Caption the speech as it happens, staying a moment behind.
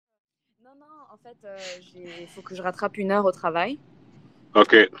non, en fait, il faut que je rattrape 1 heure au travail.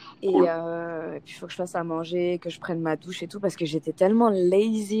 OK, Et cool. puis, il faut que je fasse à manger, que je prenne ma douche et tout, parce que j'étais tellement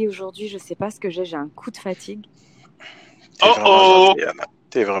lazy aujourd'hui, je sais pas ce que j'ai un coup de fatigue. T'es Oh vraiment oh! gentil, Anna.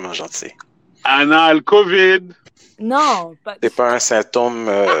 T'es vraiment gentil. Anna a le COVID! Non, pas... C'est pas un symptôme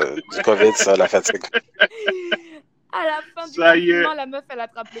du COVID, ça, la fatigue. À la fin du Ça y est. confinement, la meuf, elle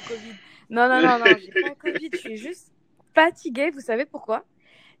attrape le Covid. Non, j'ai pas le Covid, je suis juste fatiguée. Vous savez pourquoi?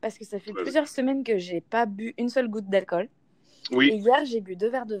 Parce que ça fait plusieurs semaines que j'ai pas bu une seule goutte d'alcool. Oui. Et hier, j'ai bu 2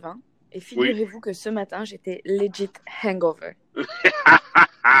 verres de vin. Et figurez-vous que ce matin, j'étais legit hangover.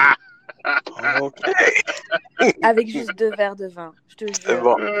 OK. Avec juste 2 verres de vin, je te C'est jure.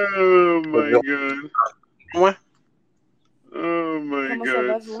 bon. Oh my God. Ouais. Oh my Comment God. ça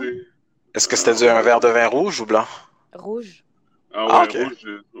va, vous? Est-ce que c'était un verre de vin rouge ou blanc? Rouge. Ah ouais, OK.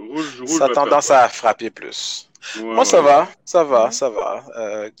 rouge. Ça a tendance à frapper plus. Ouais, Moi, ça va. Ouais.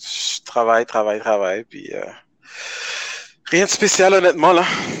 Je travaille, puis rien de spécial, honnêtement, là.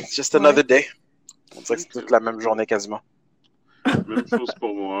 Just another day. On dirait que c'est toute la même journée, quasiment. Même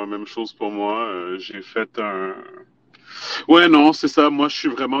chose pour moi. J'ai fait un... Ouais, non, c'est ça. Moi, je suis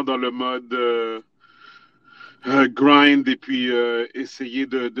vraiment dans le mode grind et puis essayer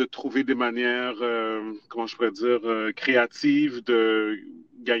de trouver des manières, comment je pourrais dire, créatives de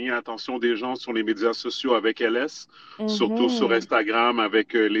gagner l'attention des gens sur les médias sociaux avec LS, surtout sur Instagram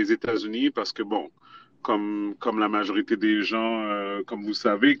avec les États-Unis, parce que bon, comme la majorité des gens, comme vous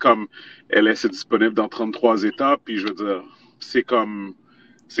savez, comme LS est disponible dans 33 États, puis je veux dire, c'est comme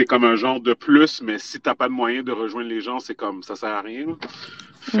un genre de plus, mais si t'as pas de moyen de rejoindre les gens, c'est comme ça sert à rien.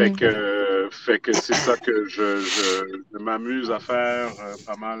 Fait que c'est ça que je m'amuse à faire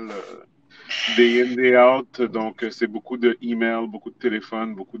pas mal day in, day out. Donc, c'est beaucoup de emails, beaucoup de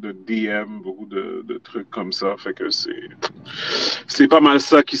téléphones, beaucoup de DM, beaucoup de trucs comme ça. Fait que c'est pas mal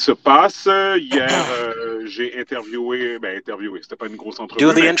ça qui se passe. Hier, j'ai interviewé, c'était pas une grosse entrevue.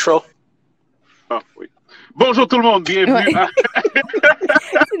 Do the intro. Ah, oui. Bonjour tout le monde, bienvenue à...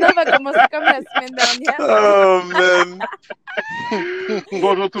 Sinon, on va commencer comme la semaine dernière. Oh, man.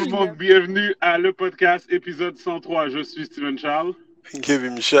 Bonjour tout le monde, bienvenue à le podcast épisode 103. Je suis Steven Charles.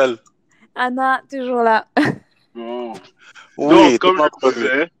 Kevin Michel. Anna, toujours là. Bon. Oui, donc, comme je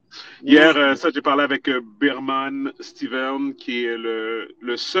disais, hier, j'ai parlé avec Birman Steven, qui est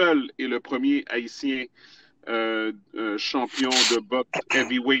le seul et le premier haïtien champion de boxe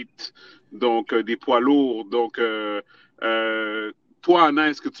heavyweight, donc des poids lourds. Donc, toi, Anna,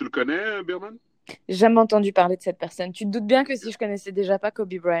 est-ce que tu le connais, Birman? J'ai jamais entendu parler de cette personne. Tu te doutes bien que si je connaissais déjà pas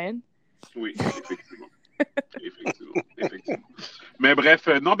Kobe Bryant. Oui, effectivement. effectivement. Mais bref,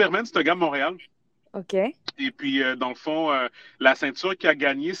 non, Birman, c'est un gars de Montréal. OK. Et puis, dans le fond, la ceinture qu'il a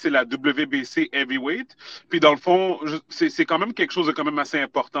gagnée, c'est la WBC Heavyweight. Puis, dans le fond, c'est quand même quelque chose de quand même assez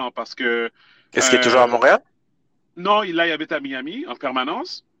important parce que... Est-ce qu'il est toujours à Montréal? Non, il habite à Miami en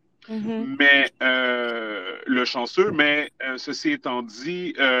permanence. Mais le chanceux, mais ceci étant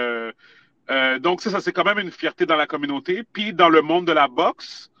dit, donc ça, c'est quand même une fierté dans la communauté. Puis dans le monde de la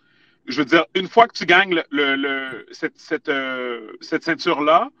boxe, je veux dire, une fois que tu gagnes cette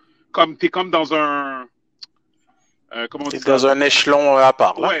ceinture-là, comme t'es comme dans un... comment on dit ça? Dans un échelon à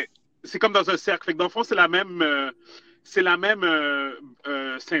part, là. Ouais, c'est comme dans un cercle. Fait que dans le fond, c'est la même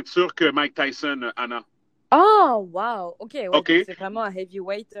ceinture que Mike Tyson, Anna. Oh, wow. OK, ouais. Okay. C'est vraiment un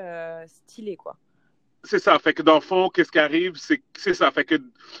heavyweight stylé, quoi. C'est ça. Fait que dans le fond, qu'est-ce qui arrive? C'est ça. Fait que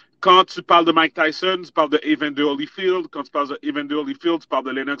quand tu parles de Mike Tyson, tu parles de Evander Holyfield. Quand tu parles de Evander Holyfield, tu parles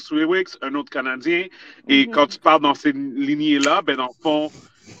de Lennox Lewis, un autre Canadien. Et quand tu parles dans ces lignées-là, ben dans le fond,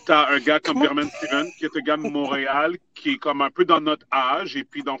 t'as un gars comme Birman Steven, qui est un gars de Montréal, qui est comme un peu dans notre âge, et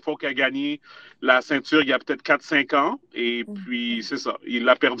puis dans le fond, qui a gagné la ceinture il y a peut-être 4-5 ans. Et puis, c'est ça. Il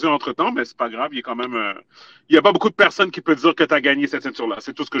l'a perdu entre-temps, mais c'est pas grave. Il est quand même... il n'y a pas beaucoup de personnes qui peuvent dire que tu as gagné cette ceinture-là.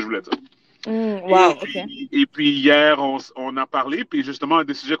 C'est tout ce que je voulais dire. Wow, OK. Et puis, hier, on a parlé, puis justement, un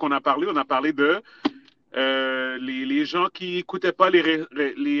des sujets qu'on a parlé de les gens qui n'écoutaient pas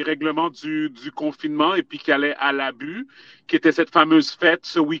les règlements du confinement et puis qui allaient à l'abus, qui était cette fameuse fête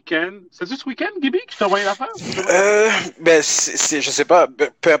ce week-end. C'est-tu ce week-end, Gibi, qui t'a envoyé l'affaire? Ben, je sais pas,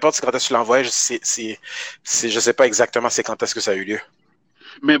 peu importe quand est-ce que tu l'envoies, je sais pas exactement c'est quand est-ce que ça a eu lieu.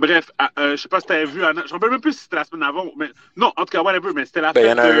 Mais bref, je sais pas si tu avais vu, Anna, je ne me rappelle même plus si c'était la semaine avant, mais non, en tout cas, whatever, mais c'était la fête il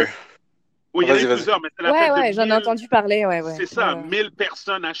y en a de... eu. Oui, il y en a eu plusieurs, mais c'était la fête de... Ouais, j'en ai entendu parler, ouais. C'est ça, 1000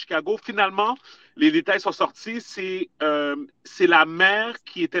 personnes à Chicago. Finalement, les détails sont sortis. C'est la mère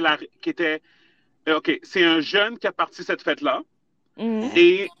qui était OK, c'est un jeune qui a parti cette fête-là.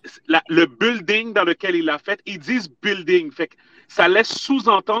 Et le building dans lequel il l'a fait, ils disent building. Fait que ça laisse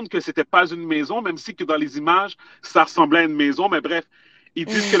sous-entendre que c'était pas une maison, même si que dans les images, ça ressemblait à une maison. Mais bref, ils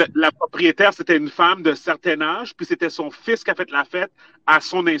disent que la propriétaire, c'était une femme de certain âge, puis c'était son fils qui a fait la fête à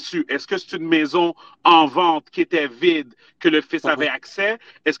son insu. Est-ce que c'est une maison en vente qui était vide, que le fils avait accès?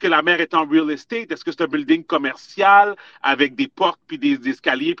 Est-ce que la mère est en real estate? Est-ce que c'est un building commercial avec des portes, puis des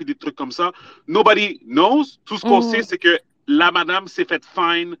escaliers, puis des trucs comme ça? Nobody knows. Tout ce qu'on sait, c'est que la madame s'est faite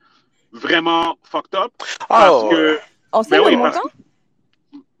fine vraiment fucked up. Parce que... On sait le montant?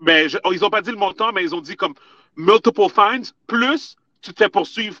 Ils n'ont pas dit le montant, mais ils ont dit comme multiple fines, plus tu te fais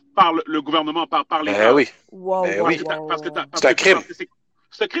poursuivre par le gouvernement, par les oui. Wow, c'est un crime.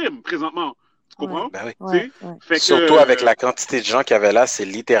 C'est un crime, présentement. Tu comprends? Ben oui. Surtout avec la quantité de gens qu'il y avait là, c'est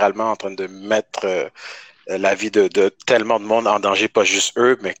littéralement en train de mettre la vie de tellement de monde en danger, pas juste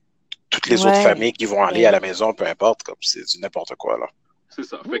eux, mais toutes les autres familles qui vont aller à la maison, peu importe, comme c'est du n'importe quoi, là. C'est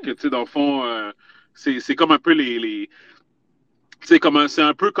ça. Fait que, tu sais, dans le fond, c'est comme un peu c'est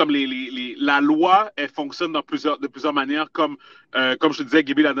un peu comme la loi, elle fonctionne de plusieurs manières, comme je te disais,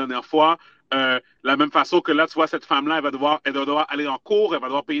 Gaby, la dernière fois, la même façon que là, tu vois, cette femme-là, elle va devoir aller en cours, elle va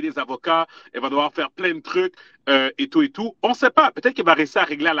devoir payer des avocats, elle va devoir faire plein de trucs, et tout. On ne sait pas. Peut-être qu'elle va réussir à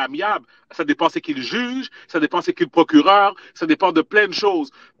régler à l'amiable. Ça dépend c'est qui le juge, ça dépend c'est qui le procureur, ça dépend de plein de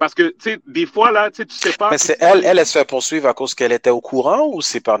choses. Parce que, tu sais, des fois, là, tu sais pas. Mais c'est elle se fait poursuivre à cause qu'elle était au courant ou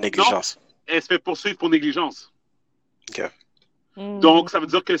c'est par négligence? Non, elle se fait poursuivre pour négligence. OK. Donc, ça veut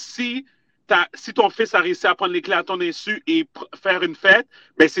dire que si ton fils a réussi à prendre les clés à ton insu et faire une fête,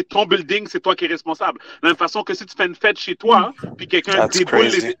 ben c'est ton building, c'est toi qui es responsable. De la même façon que si tu fais une fête chez toi, puis quelqu'un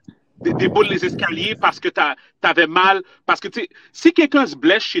déboule les escaliers parce que t'avais mal, parce que tu sais, si quelqu'un se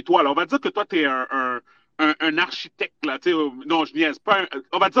blesse chez toi, là, on va dire que toi, tu es un architecte, là, tu sais, non, je niaise pas,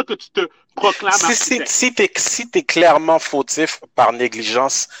 on va dire que tu te proclames architecte. Si t'es clairement fautif par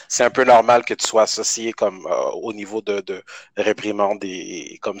négligence, c'est un peu normal que tu sois associé comme au niveau de réprimande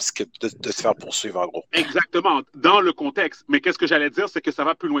et comme de te faire poursuivre, en gros. Exactement, dans le contexte. Mais qu'est-ce que j'allais dire, c'est que ça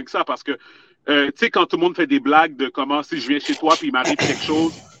va plus loin que ça, parce que, tu sais, quand tout le monde fait des blagues de comment, si je viens chez toi puis il m'arrive quelque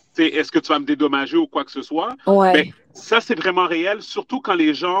chose, tu sais, est-ce que tu vas me dédommager ou quoi que ce soit? Ouais. Ben, ça, c'est vraiment réel, surtout quand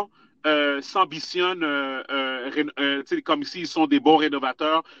les gens s'ambitionnent, comme ici, ils sont des bons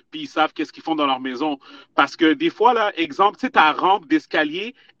rénovateurs, puis ils savent qu'est-ce qu'ils font dans leur maison. Parce que des fois, là, exemple, tu sais, ta rampe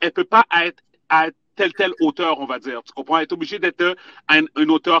d'escalier, elle peut pas être à telle hauteur, on va dire. Tu comprends? Elle est obligée d'être à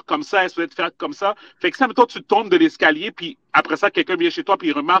une hauteur comme ça, elle doit être faite comme ça. Fait que ça, mettons, tu tombes de l'escalier, puis après ça, quelqu'un vient chez toi, puis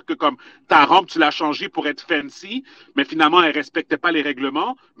il remarque que comme ta rampe, tu l'as changée pour être fancy, mais finalement, elle respectait pas les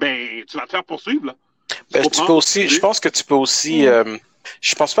règlements, ben, tu vas te faire poursuivre, là. Tu peux aussi, je pense que tu peux aussi...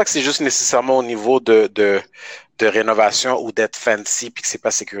 je pense pas que c'est juste nécessairement au niveau de rénovation ou d'être fancy puis que c'est pas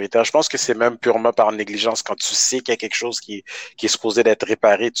sécuritaire. Je pense que c'est même purement par négligence quand tu sais qu'il y a quelque chose qui est supposé d'être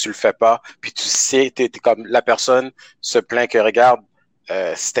réparé, tu le fais pas, puis tu sais, t'es comme la personne se plaint que regarde,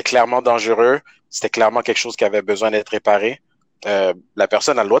 c'était clairement dangereux, c'était clairement quelque chose qui avait besoin d'être réparé. La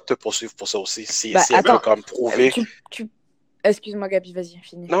personne a le droit de te poursuivre pour ça aussi. Si elle peut comme prouver. Excuse-moi, Gabi, vas-y,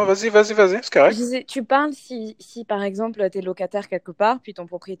 finis. Non, vas-y, c'est correct. Je disais, tu parles si par exemple, tu es locataire quelque part, puis ton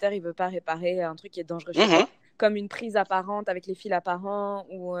propriétaire, il veut pas réparer un truc qui est dangereux chez toi, comme une prise apparente avec les fils apparents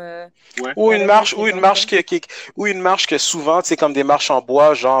ou une marche que souvent, c'est comme des marches en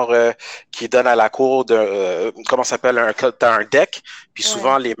bois, genre qui donnent à la cour de comment ça s'appelle, t'as un deck, puis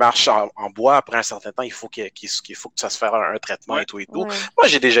souvent les marches en bois, après un certain temps, il faut que tu fasses faire un traitement et tout. Moi,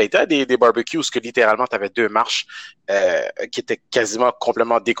 j'ai déjà été à des barbecues où littéralement tu avais deux marches qui étaient quasiment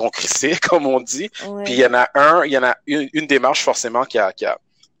complètement déconcrissées, comme on dit. Puis il y en a une des marches forcément qui a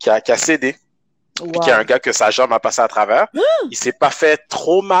cédé. Puis qu'il y a un gars que sa jambe a passé à travers. Il s'est pas fait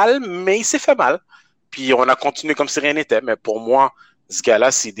trop mal, mais il s'est fait mal. Puis on a continué comme si rien n'était. Mais pour moi, ce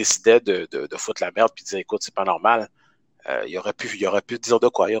gars-là, s'il décidait de foutre la merde puis de dire, écoute, c'est pas normal, il aurait pu dire de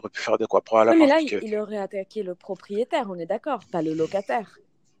quoi. Il aurait pu faire de quoi, probablement. Mais là, il aurait attaqué le propriétaire, on est d'accord, pas le locataire.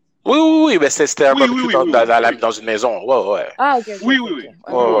 Oui, mais c'était un barbecue dans une maison. Ouais. Ah, ok. Oui.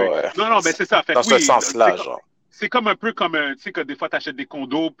 Non, mais c'est ça. Fait, dans ce sens-là, genre. C'est comme un peu comme, tu sais, que des fois, tu achètes des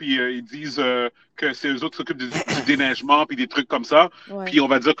condos, puis ils disent que c'est eux autres qui s'occupent du déneigement, puis des trucs comme ça. Puis on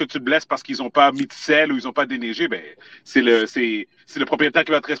va dire que tu te blesses parce qu'ils n'ont pas mis de sel ou ils n'ont pas déneigé. Ben, c'est le propriétaire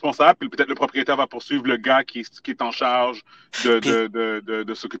qui va être responsable, puis peut-être le propriétaire va poursuivre le gars qui est en charge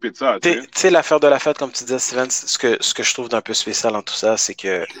de s'occuper de ça. Tu sais, l'affaire de la fête, comme tu disais, Steven, ce que je trouve d'un peu spécial dans tout ça, c'est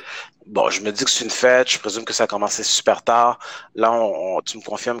que bon, je me dis que c'est une fête, je présume que ça a commencé super tard. Là, tu me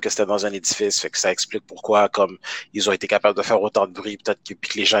confirmes que c'était dans un édifice, fait que ça explique pourquoi, comme ils ont été capables de faire autant de bruit, peut-être que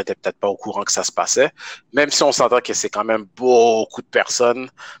les gens étaient peut-être pas au courant que ça se passait. Même si on s'entend que c'est quand même beaucoup de personnes,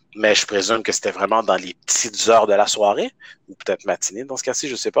 mais je présume que c'était vraiment dans les petites heures de la soirée, ou peut-être matinée dans ce cas-ci,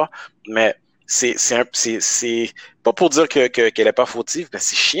 je sais pas. Mais c'est pas pour dire qu'elle est pas fautive, mais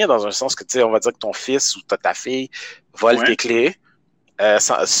c'est chiant dans un sens que, tu sais, on va dire que ton fils ou ta fille vole tes clés.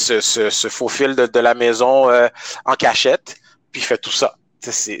 se faufile de la maison en cachette, puis il fait tout ça.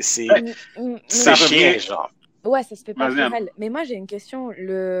 C'est chien, genre. Ouais, ça se fait pas naturel. Mais moi, j'ai une question.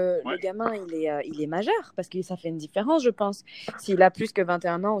 Le gamin, il est majeur? Parce que ça fait une différence, je pense. S'il a plus que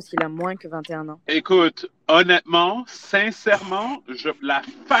 21 ans ou s'il a moins que 21 ans. Écoute, honnêtement, sincèrement, la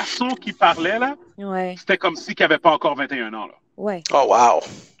façon qu'il parlait, là, c'était comme s'il n'avait pas encore 21 ans, là. Ouais. Oh, wow!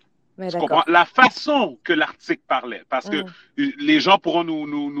 Tu comprends? La façon que l'article parlait. Parce que les gens pourront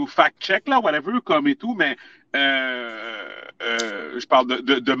nous fact-check, là, whatever, comme et tout, mais je parle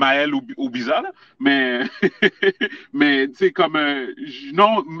de Maël ou Biza, là, mais tu sais, comme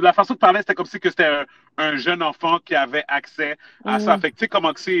non, la façon de parler, c'était comme si que c'était un jeune enfant qui avait accès à ça. Fait que tu sais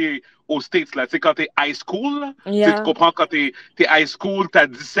comment que c'est aux States, là, tu sais, quand t'es high school, là, tu comprends, quand t'es high school, t'as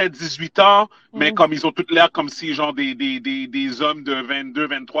 17, 18 ans, mais comme ils ont toutes l'air comme si, genre, des hommes de 22,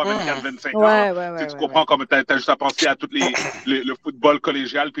 23, 24, 25 ans. Tu comprends, comme t'as juste à penser à tout le football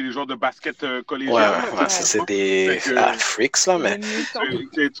collégial puis les joueurs de basket collégial. C'est des freaks, là, mais...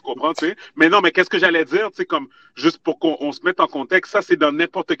 Tu comprends, tu sais. Mais non, mais qu'est-ce que j'allais dire, tu sais, comme, juste pour qu'on se mette en contexte, ça, c'est dans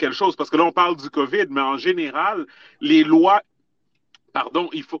n'importe quelle chose, parce que là, on parle du COVID, mais en général, les lois... Pardon,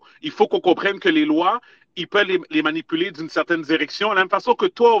 il faut qu'on comprenne que les lois, ils peuvent les manipuler d'une certaine direction. De la même façon que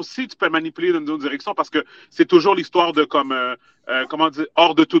toi aussi, tu peux manipuler d'une autre direction parce que c'est toujours l'histoire de comme, comment dire,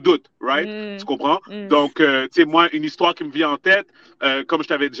 hors de tout doute, right? Tu comprends? Donc, tu sais, moi, une histoire qui me vient en tête, comme je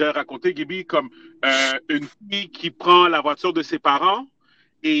t'avais déjà raconté, Gibi, comme une fille qui prend la voiture de ses parents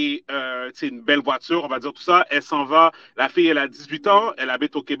et c'est une belle voiture, on va dire tout ça. Elle s'en va, la fille, elle a 18 ans, elle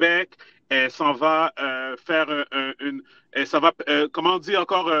habite au Québec. Elle s'en va faire elle s'en va, comment on dit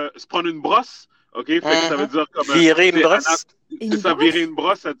encore, se prendre une brosse, OK? Fait que ça veut dire comme... virer une brosse? C'est ça, virer une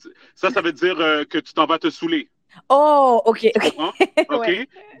brosse. Ça veut dire que tu t'en vas te saouler. Oh, OK. OK?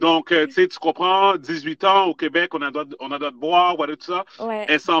 Donc, tu sais, tu comprends, 18 ans, au Québec, on a droit de boire, voilà, tout ça. Ouais.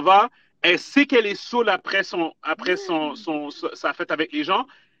 Elle s'en va. Elle sait qu'elle est saoule après sa fête avec les gens.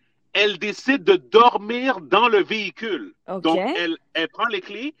 Elle décide de dormir dans le véhicule. Okay. Donc, elle prend les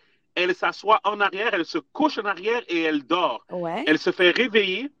clés, elle s'assoit en arrière, elle se couche en arrière et elle dort. Ouais. Elle se fait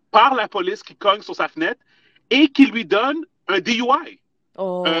réveiller par la police qui cogne sur sa fenêtre et qui lui donne un DUI.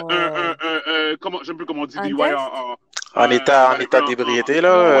 Oh. Je ne sais plus comment on dit DUI en état d'ébriété,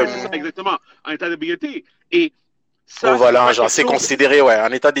 là. Exactement, en état d'ébriété. Et ça, au volant, genre, c'est considéré,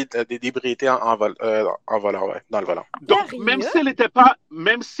 en état d'ébriété en volant, dans le volant. Donc, même si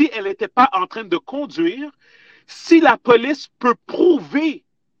elle n'était pas en train de conduire, si la police peut prouver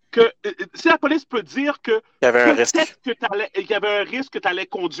si la police peut dire que il y avait un risque que tu allais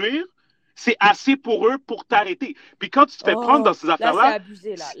conduire, c'est assez pour eux pour t'arrêter. Puis quand tu te fais prendre dans ces affaires-là... Là, c'est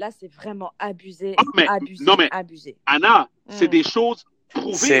abusé, là. Là, c'est vraiment abusé. Abusé. Anna, c'est des choses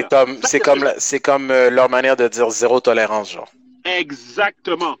prouvées. C'est comme leur manière de dire zéro tolérance, genre.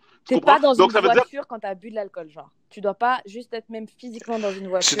 Exactement. T'es pas dans une voiture quand t'as bu de l'alcool, genre. Tu dois pas juste être même physiquement dans une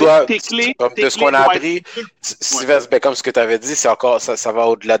voiture. Tu dois, de ce qu'on a appris, Sylvestre, comme ce que tu avais dit, c'est encore, ça va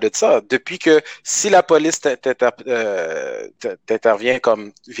au-delà de ça. Depuis que, si la police t'intervient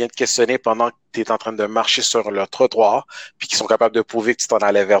vient te questionner pendant que tu es en train de marcher sur le trottoir, puis qu'ils sont capables de prouver que tu t'en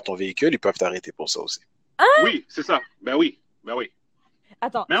allais vers ton véhicule, ils peuvent t'arrêter pour ça aussi. Hein? Oui, c'est ça. Ben oui.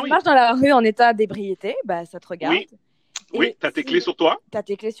 Attends, tu marches dans la rue en état d'ébriété, ça te regarde. Oui, tu as tes clés sur toi. Tu as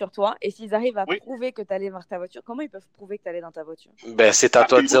tes clés sur toi. Et s'ils arrivent à prouver que tu allais vers ta voiture, comment ils peuvent prouver que tu allais dans ta voiture? C'est à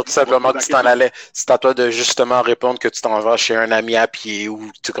toi de dire tout simplement que tu t'en allais. C'est à toi de justement répondre que tu t'en vas chez un ami à pied ou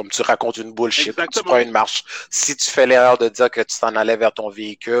comme tu racontes une bullshit, ou tu prends une marche. Si tu fais l'erreur de dire que tu t'en allais vers ton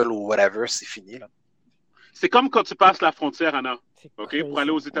véhicule ou whatever, c'est fini, là. C'est comme quand tu passes la frontière, Anna, okay, pour aller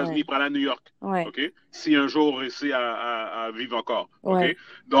aux États-Unis, pour aller à New York. Okay? Si un jour on réussit à vivre encore. Okay?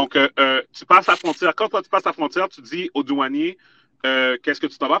 Donc, tu passes la frontière. Quand toi, tu passes la frontière, tu dis au douanier, qu'est-ce que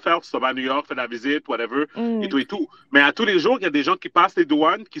tu t'en vas faire? Tu t'en vas à New York, faire la visite, whatever, et tout. Mais à tous les jours, il y a des gens qui passent les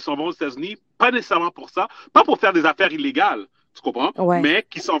douanes, qui s'en vont aux États-Unis, pas nécessairement pour ça, pas pour faire des affaires illégales, tu comprends? Mais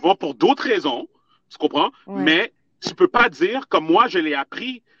qui s'en vont pour d'autres raisons, tu comprends? Mais tu peux pas dire, comme moi, je l'ai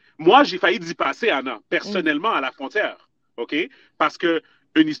appris. Moi, j'ai failli d'y passer, Anna, personnellement, à la frontière, OK? Parce que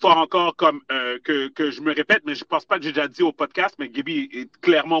une histoire encore comme que je me répète, mais je pense pas que j'ai déjà dit au podcast, mais Gaby est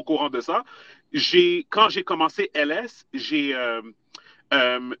clairement au courant de ça. Quand j'ai commencé LS,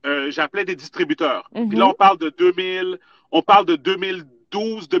 j'appelais des distributeurs. Puis là, on parle de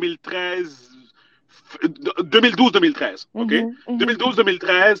 2012, 2013, 2012-2013, OK?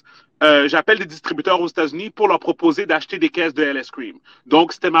 2012-2013, j'appelle des distributeurs aux États-Unis pour leur proposer d'acheter des caisses de LS Cream.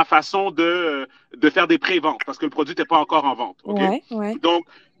 Donc, c'était ma façon de faire des pré-ventes parce que le produit n'était pas encore en vente, OK? Donc,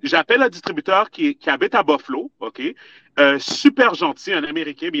 j'appelle un distributeur qui habite à Buffalo, OK? Super gentil, un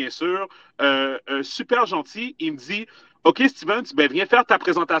Américain, bien sûr, super gentil. Il me dit, OK, Steven, ben, viens faire ta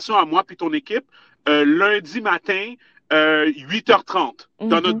présentation à moi puis ton équipe lundi matin, 8h30,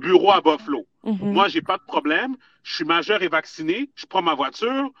 dans notre bureau à Buffalo. Moi, j'ai pas de problème. Je suis majeur et vacciné. Je prends ma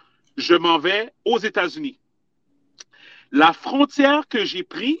voiture. Je m'en vais aux États-Unis. La frontière que j'ai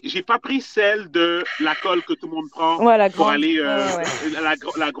pas pris celle de la colle que tout le monde prend pour aller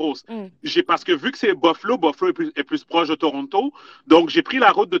la grosse. Parce que vu que c'est Buffalo est plus proche de Toronto, donc j'ai pris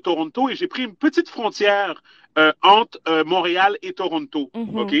la route de Toronto et j'ai pris une petite frontière entre Montréal et Toronto.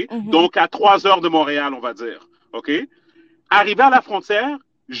 OK? Donc à 3 heures de Montréal, on va dire. OK? Arrivé à la frontière,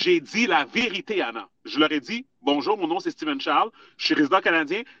 j'ai dit la vérité, Anna. Je leur ai dit, bonjour, mon nom c'est Steven Charles, je suis résident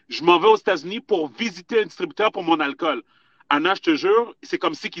canadien, je m'en vais aux États-Unis pour visiter un distributeur pour mon alcool. Anna, je te jure, c'est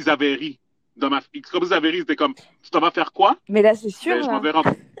comme si qu'ils avaient ri. C'est comme s'ils avaient ri, c'était comme, tu t'en vas faire quoi? Mais là, c'est sûr. Ben,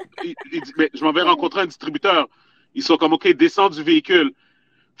 je m'en vais rencontrer un distributeur. Ils sont comme, OK, descends du véhicule.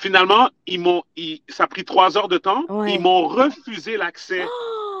 Finalement, ça a pris 3 heures de temps. Ouais. Ils m'ont refusé l'accès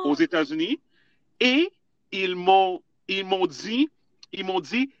aux États-Unis et ils m'ont dit,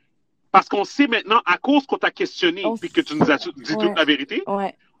 parce qu'on sait maintenant, à cause qu'on t'a questionné et que tu nous as dit toute la vérité,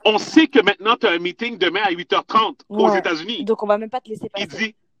 on sait que maintenant, tu as un meeting demain à 8h30 aux États-Unis. Donc, on va même pas te laisser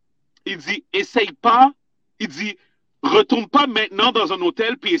passer. Il dit, essaye pas. Il dit, retourne pas maintenant dans un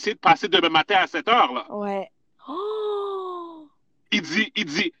hôtel puis essaye de passer demain matin à 7h. Là. Ouais. Oh! Il dit,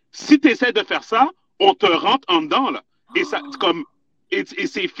 si tu essaies de faire ça, on te rentre en dedans. Là. Et ça, et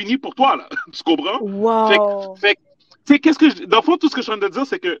c'est fini pour toi. Là. Tu comprends? Wow. Fait tu sais, dans le fond, tout ce que je suis en train de dire,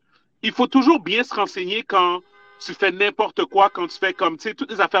 c'est que il faut toujours bien se renseigner quand tu fais n'importe quoi, quand tu fais comme, tu sais, toutes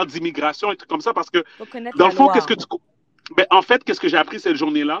les affaires d'immigration et tout comme ça, parce que, dans le fond, en fait, qu'est-ce que j'ai appris cette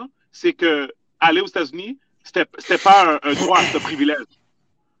journée-là, c'est que aller aux États-Unis, c'était pas un droit, c'est un privilège.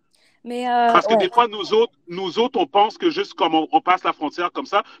 Mais parce que des fois, nous autres, on pense que juste comme on passe la frontière comme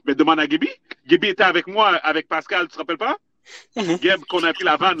ça, mais demande à Gaby. Gaby était avec moi, avec Pascal, tu te rappelles pas? Gab, qu'on a pris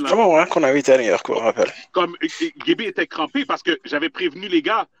la vanne, là. Oh, ouais, qu'on a été à New York, je me rappelle. Comme Gaby était crampé parce que j'avais prévenu les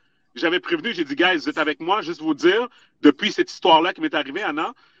gars. J'ai dit, guys, vous êtes avec moi, juste vous dire, depuis cette histoire-là qui m'est arrivée,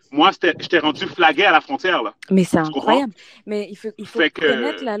 Anna, moi, j'étais rendu flagué à la frontière, là. Mais c'est incroyable. Mais il faut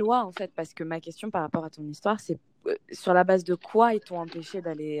connaître la loi, en fait, parce que ma question par rapport à ton histoire, c'est sur la base de quoi ils t'ont empêché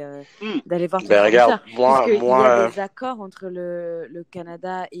d'aller voir ton regarde, moi, il y a des accords entre le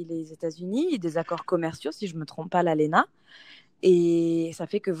Canada et les États-Unis, des accords commerciaux, si je me trompe pas, l'ALENA, et ça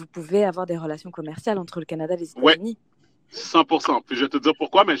fait que vous pouvez avoir des relations commerciales entre le Canada et les États-Unis. 100%. Puis je vais te dire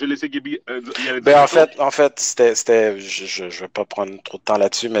pourquoi, mais je vais laisser Gaby. En fait, c'était, je vais pas prendre trop de temps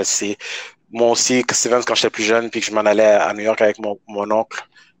là-dessus, mais c'est moi aussi, Steven, quand j'étais plus jeune, puis que je m'en allais à New York avec mon oncle,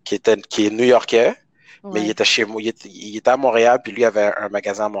 qui est new-yorkais. Ouais. Mais il était chez moi, il était à Montréal, puis lui avait un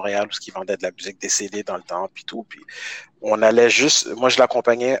magasin à Montréal où il vendait de la musique des CD dans le temps, puis tout. Puis on allait moi je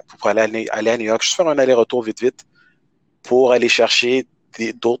l'accompagnais pour aller à New York, juste faire un aller-retour vite, pour aller chercher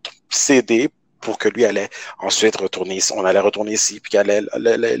d'autres CD pour que lui allait ensuite retourner ici. On allait retourner ici, puis qu'il allait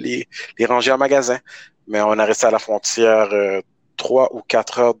les ranger en magasin. Mais on a resté à la frontière 3 ou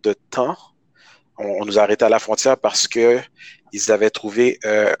 4 heures de temps. On nous a arrêtés à la frontière parce que ils avaient trouvé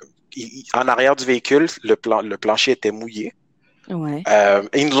en arrière du véhicule, le plancher était mouillé. Ouais.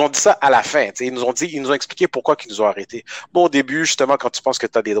 Et ils nous ont dit ça à la fin. Ils nous ont expliqué pourquoi ils nous ont arrêtés. Bon, au début, justement, quand tu penses que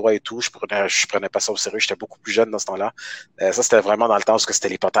tu as des droits et tout, je prenais pas ça au sérieux. J'étais beaucoup plus jeune dans ce temps-là. Ça, c'était vraiment dans le temps où c'était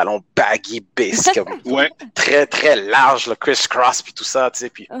les pantalons baggy, basic, très, très larges, le criss-cross, puis tout ça, tu sais.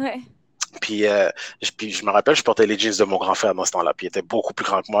 Puis, puis je me rappelle, je portais les jeans de mon grand frère dans ce temps-là, puis il était beaucoup plus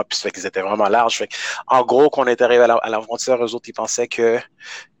grand que moi, puis ça fait qu'ils étaient vraiment larges. Fait en gros, quand on est arrivé à la frontière, eux autres, ils pensaient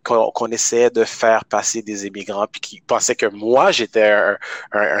qu'on essayait de faire passer des immigrants, puis qu'ils pensaient que moi, j'étais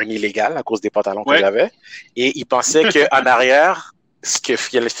un illégal à cause des pantalons que j'avais. Et ils pensaient qu'en arrière,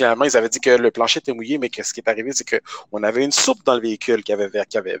 finalement, ils avaient dit que le plancher était mouillé, mais que ce qui est arrivé, c'est qu'on avait une soupe dans le véhicule qui avait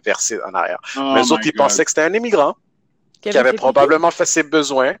versé en arrière. Mais eux autres, ils pensaient que c'était un immigrant qui avait probablement fait ses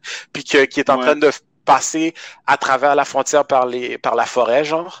besoins, puis qui est en train de passer à travers la frontière par la forêt,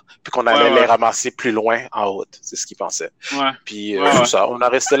 genre, puis qu'on allait les ramasser plus loin en haute. C'est ce qu'ils pensaient. Puis tout ça, on a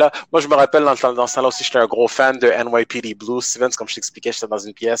resté là. Moi, je me rappelle dans ce temps-là aussi, j'étais un gros fan de NYPD Blue. Stevens, comme je t'expliquais, j'étais dans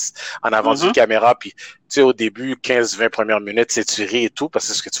une pièce en avant d'une caméra, puis tu sais, au début, 15-20 premières minutes, tu ris et tout, parce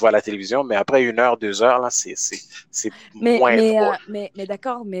que c'est ce que tu vois à la télévision, mais après 1 heure, 2 heures, là, c'est moins drôle. Mais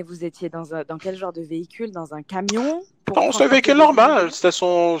d'accord, mais vous étiez dans quel genre de véhicule? Dans un camion? Non, c'était un véhicule normal. C'était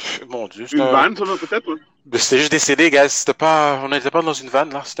son... Mon Dieu. Une vanne, ça, peut-être, C'était juste des CD, gars. On n'était pas dans une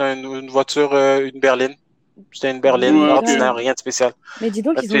vanne, là. C'était une voiture, une berline. C'était une berline ordinaire, rien de spécial. Mais dis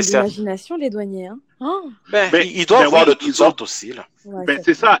donc, ils ont de l'imagination, les douaniers. Hein? Oh. Ils doivent voir de toutes sortes aussi. Là. Ouais,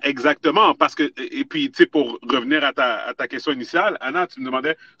 c'est ça, exactement. Parce que, et puis, tu sais, pour revenir à ta question initiale, Anna, tu me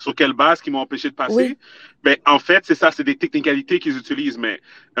demandais sur quelle base qui m'ont empêché de passer. Oui. Ben, en fait, c'est ça, c'est des technicalités qu'ils utilisent. Mais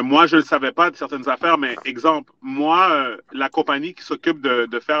moi, je ne le savais pas de certaines affaires. Mais exemple, moi, la compagnie qui s'occupe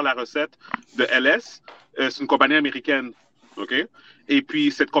de faire la recette de LS, c'est une compagnie américaine. OK? Et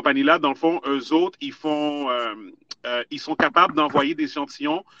puis, cette compagnie-là, dans le fond, eux autres, ils sont capables d'envoyer des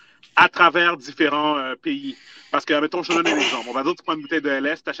échantillons à travers différents pays. Parce que, admettons, je te donne un exemple. On va dire que tu prends une bouteille de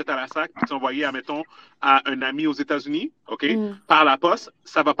LS, tu achètes à la SAC, puis tu envoies, admettons, à un ami aux États-Unis, OK? Par la poste,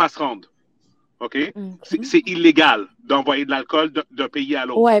 ça ne va pas se rendre. OK? C'est illégal d'envoyer de l'alcool d'un pays à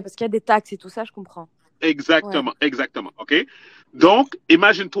l'autre. Ouais, parce qu'il y a des taxes et tout ça, je comprends. Exactement, exactement. OK? Donc,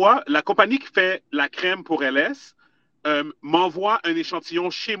 imagine-toi, la compagnie qui fait la crème pour LS m'envoie un échantillon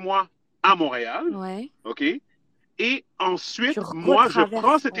chez moi à Montréal. Ouais. OK? Et ensuite, moi, je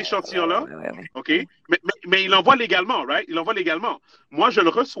prends cet échantillon-là. OK? Mais il l'envoie légalement, right? Il l'envoie légalement. Moi, je le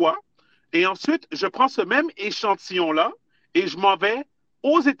reçois. Et ensuite, je prends ce même échantillon-là et je m'en vais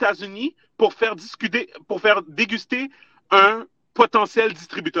aux États-Unis pour faire déguster un potentiel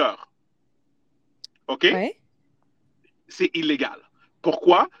distributeur. OK? Ouais. C'est illégal.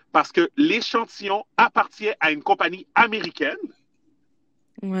 Pourquoi? Parce que l'échantillon appartient à une compagnie américaine.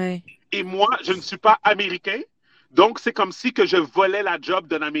 Ouais. Et moi, je ne suis pas américain. Donc, c'est comme si que je volais la job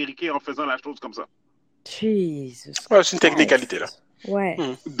d'un Américain en faisant la chose comme ça. Jesus. Ouais, c'est une technicalité, là. Ouais.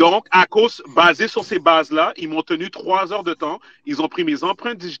 Donc, basé sur ces bases-là, ils m'ont tenu 3 heures de temps. Ils ont pris mes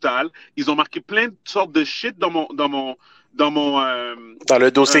empreintes digitales. Ils ont marqué plein de sortes de shit dans le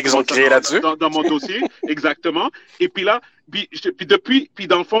dossier qu'ils ont créé là-dessus. Dans mon dossier, exactement. Et puis là, puis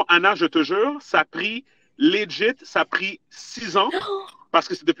dans le fond, Anna, je te jure, ça a pris 6 ans. Parce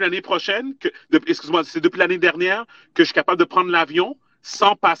que c'est depuis l'année prochaine, c'est depuis l'année dernière que je suis capable de prendre l'avion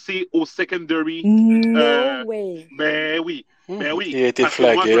sans passer au secondary. No way. Ben oui. Il a été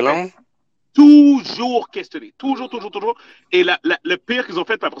flagué, là. Toujours questionné. Toujours. Et le pire qu'ils ont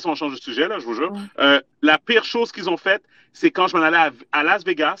fait, puis après ça, on change de sujet, là, je vous jure. La pire chose qu'ils ont faite, c'est quand je m'en allais à Las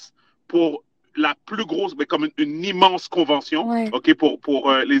Vegas pour la plus grosse, mais comme une immense convention, OK, pour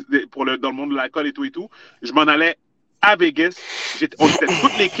dans le monde de l'alcool et tout. Je m'en allais à Vegas. On était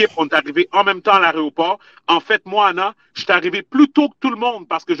toute l'équipe, on est arrivé en même temps à l'aéroport. En fait, moi, Anna, je suis arrivé plus tôt que tout le monde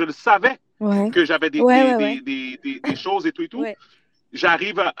parce que je le savais que j'avais des choses et tout. Ouais.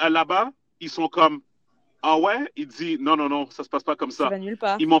 J'arrive là-bas, ils sont comme, ah ouais? Il dit, non, ça se passe pas comme ça. Va nulle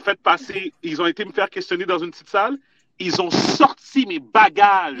part. Ils m'ont fait passer, ils ont été me faire questionner dans une petite salle. Ils ont sorti mes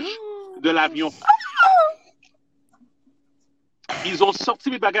bagages de l'avion. Ils ont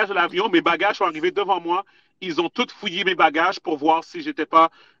sorti mes bagages de l'avion. Mes bagages sont arrivés devant moi. Ils ont tous fouillé mes bagages pour voir si j'étais pas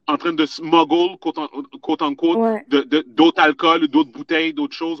en train de smuggle, quote unquote, d'autres alcools, d'autres bouteilles,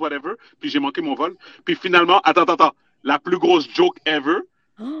 d'autres choses, whatever. Puis j'ai manqué mon vol. Puis finalement, attends. La plus grosse joke ever,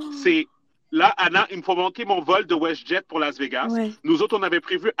 c'est là, Anna, il me faut manquer mon vol de WestJet pour Las Vegas. Ouais. Nous autres, on avait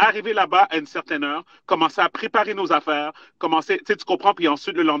prévu arriver là-bas à une certaine heure, commencer à préparer nos affaires, tu comprends, puis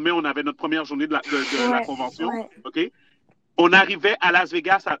ensuite, le lendemain, on avait notre première journée de la convention. Ouais. OK? On arrivait à Las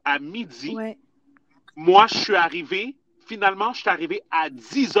Vegas à midi. Ouais. Moi, finalement, je suis arrivé à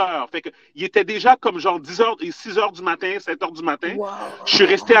 10 heures. Fait que, il était déjà comme genre 10 heures, 6 heures du matin, 7 heures du matin. Wow. Je suis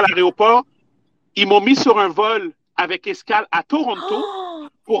resté à l'aéroport. Ils m'ont mis sur un vol avec escale à Toronto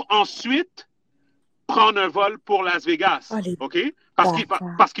pour ensuite prendre un vol pour Las Vegas. OK?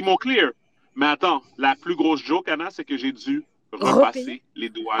 Parce qu'ils m'ont clear. Mais attends, la plus grosse joke, Anna, c'est que j'ai dû repasser les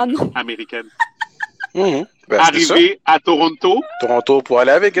douanes américaines. Arrivé à Toronto. Toronto pour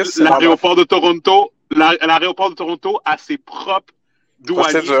aller à Vegas. L'aéroport de Toronto a ses propres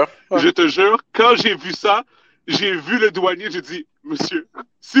douaniers. Je te jure, quand j'ai vu ça, j'ai vu le douanier, j'ai dit, monsieur,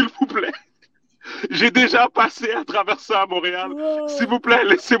 s'il vous plaît, j'ai déjà passé à travers ça à Montréal. Wow. S'il vous plaît,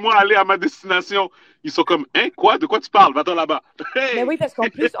 laissez-moi aller à ma destination. Ils sont comme, hein, quoi? De quoi tu parles? Va-t'en là-bas. Hey! Mais oui, parce qu'en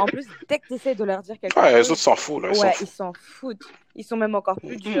plus, dès que tu essaies de leur dire quelque chose... les autres s'en foutent. Là, ils s'en foutent. Ils sont même encore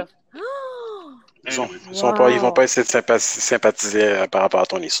plus durs. Ils vont pas essayer de sympathiser par rapport à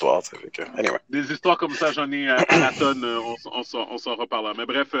ton histoire. Anyway. Des histoires comme ça, j'en ai à la tonne. On s'en reparlera. Mais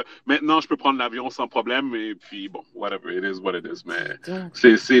bref, maintenant, je peux prendre l'avion sans problème. Et puis, bon, whatever, it is what it is. Mais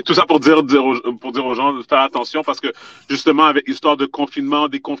c'est tout ça pour dire aux gens de faire attention parce que, justement, avec l'histoire de confinement,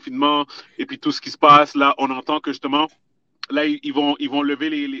 déconfinement, et puis tout ce qui se passe, là, on entend que, justement, là, ils vont lever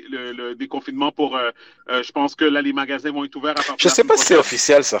le déconfinement pour... je pense que, là, les magasins vont être ouverts à partir Je sais pas si c'est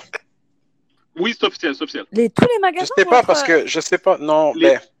officiel, ça. Oui, c'est officiel. Tous les magasins? Je sais pas parce que je sais pas. Non,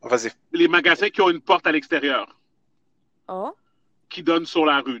 vas-y. Les magasins qui ont une porte à l'extérieur. Oh. Qui donne sur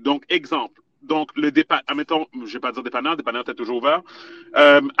la rue. Donc, exemple, donc admettons, je vais pas dire dépanneur est toujours ouvert.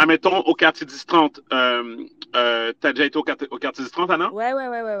 Admettons, au quartier 10-30, t'as déjà été au quartier 10-30, Anna? Ouais.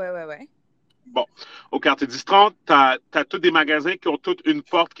 Bon, au quartier 10-30, t'as tous des magasins qui ont toutes une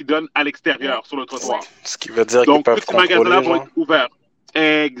porte qui donne à l'extérieur, sur le trottoir. Ouais. Ce qui veut dire qu'ils peuvent contrôler. Donc, tous ces magasins-là vont être ouverts.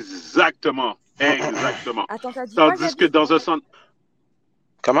 Exactement. Attends, t'as dit Tandis que dans un centre...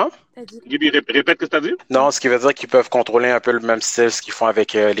 Comment? Gaby, répète ce que tu as dit. Non, ce qui veut dire qu'ils peuvent contrôler un peu le même style, ce qu'ils font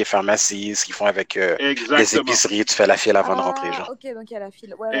avec les pharmacies, ce qu'ils font avec les épiceries. Tu fais la file avant de rentrer, genre. Ok, donc il y a la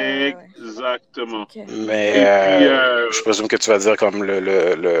file. Exactement. Okay. Mais je présume que tu vas dire comme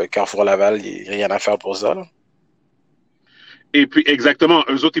le Carrefour Laval, il n'y a rien à faire pour ça, là. Et puis, exactement,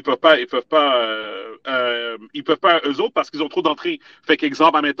 eux autres, ils peuvent pas, eux autres, parce qu'ils ont trop d'entrées. Fait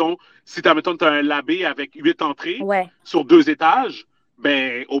qu'exemple, admettons, si tu as un labé avec 8 entrées sur 2 étages,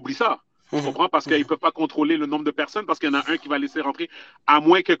 ben, oublie ça. Tu comprends? Parce qu'ils peuvent pas contrôler le nombre de personnes, parce qu'il y en a un qui va laisser rentrer, à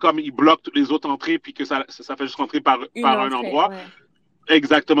moins que comme ils bloquent toutes les autres entrées, puis que ça fait juste rentrer par un endroit. Ouais.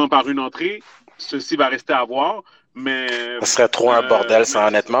 Exactement, par une entrée. Ceci va rester à voir. Mais ça serait trop un bordel, ça,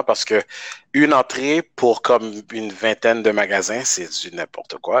 honnêtement, parce que une entrée pour comme une vingtaine de magasins, c'est du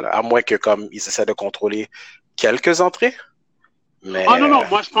n'importe quoi, là. À moins que comme ils essaient de contrôler quelques entrées. Mais... Ah non,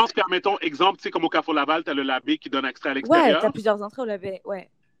 moi je pense que, mettons, exemple, tu sais, comme au Carrefour Laval, tu as le labé qui donne accès à l'extérieur. Ouais, tu as plusieurs entrées au labé, ouais.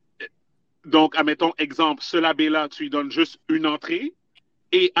 Donc, admettons, exemple, ce labé-là, tu lui donnes juste une entrée.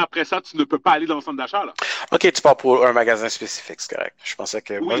 Et après ça, tu ne peux pas aller dans le centre d'achat, là. OK, tu parles pour un magasin spécifique, c'est correct. Je pensais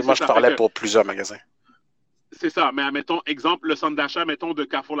que... Oui, moi je parlais pour plusieurs magasins. C'est ça, mais admettons, exemple, le centre d'achat, mettons, de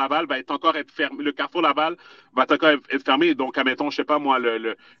Carrefour Laval va encore être fermé. Le Carrefour Laval va encore être fermé. Donc, admettons, je sais pas moi,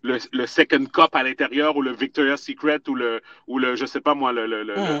 le Second Cup à l'intérieur ou le Victoria's Secret ou le je sais pas moi,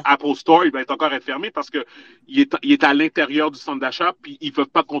 le Apple Store, il va encore être fermé parce que il est à l'intérieur du centre d'achat, puis ils peuvent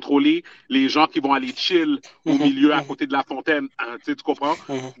pas contrôler les gens qui vont aller chill au milieu à côté de la fontaine. Hein, tu comprends?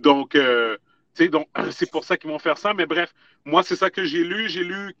 Donc, donc c'est pour ça qu'ils vont faire ça. Mais bref, moi, c'est ça que j'ai lu. J'ai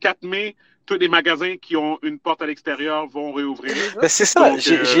lu 4 mai. Tous les magasins qui ont une porte à l'extérieur vont réouvrir. Ben c'est ça. Donc,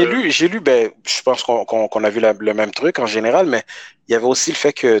 j'ai lu, ben, je pense qu'on a vu le même truc en général, mais il y avait aussi le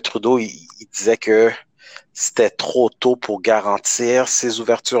fait que Trudeau, il disait que c'était trop tôt pour garantir ces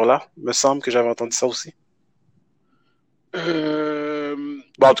ouvertures-là. Il me semble que j'avais entendu ça aussi. Bon,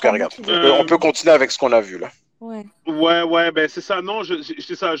 en tout cas, regarde. On peut continuer avec ce qu'on a vu, là. Ouais, ben c'est ça. Non,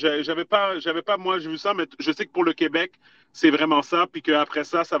 c'est ça. J'avais pas, moi, j'ai vu ça, mais je sais que pour le Québec, c'est vraiment ça. Puis qu'après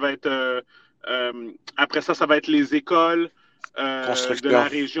ça, ça va être, les écoles de la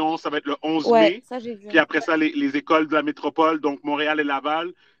région. Ça va être le 11 mai. Ça, j'ai vu. Puis après ça, les écoles de la métropole, donc Montréal et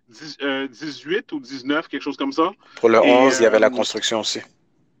Laval, 18 ou 19, quelque chose comme ça. Pour le 11, il y avait la construction aussi.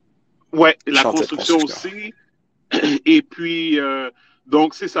 Ouais, la construction aussi. Et puis,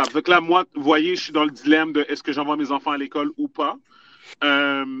 donc, c'est ça. Donc là, moi, vous voyez, je suis dans le dilemme de est-ce que j'envoie mes enfants à l'école ou pas.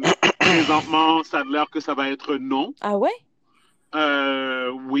 Présentement, ça a l'air que ça va être non. Ah ouais?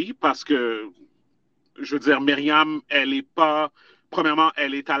 Oui, parce que, je veux dire, Myriam, elle est pas... Premièrement,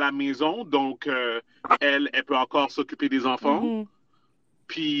 elle est à la maison, donc elle peut encore s'occuper des enfants.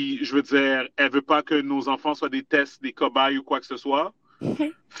 Puis, je veux dire, elle veut pas que nos enfants soient des tests, des cobayes ou quoi que ce soit.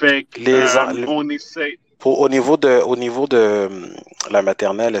 Fait que, on essaie... Au niveau de la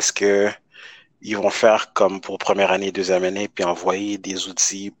maternelle, est-ce que ils vont faire comme pour première année, deuxième année, puis envoyer des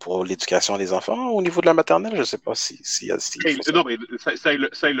outils pour l'éducation des enfants au niveau de la maternelle? Je ne sais pas si non, mais ça,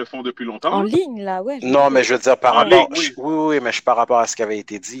 ils le font depuis longtemps. En ligne, là, ouais. Non, mais je veux dire par rapport... Oui, mais par rapport à ce qui avait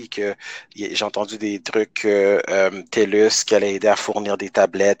été dit, que j'ai entendu des trucs TELUS qui allait aider à fournir des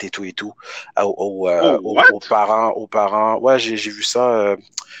tablettes et tout aux parents. Ouais, j'ai vu ça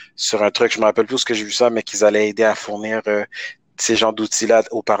sur un truc, je me rappelle plus où ce que j'ai vu ça, mais qu'ils allaient aider à fournir ces genres d'outils-là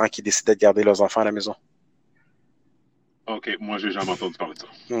aux parents qui décidaient de garder leurs enfants à la maison. OK, moi, j'ai jamais entendu parler de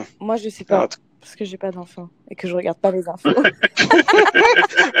ça. Moi, je sais pas, parce que j'ai pas d'enfants et que je regarde pas les infos.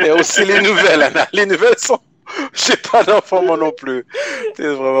 Mais aussi les nouvelles, Anna. Les nouvelles sont... J'ai pas d'enfants, moi non plus. C'est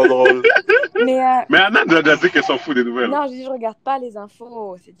vraiment drôle. Mais Anna nous a dit qu'elle s'en fout des nouvelles. Non, je dis je regarde pas les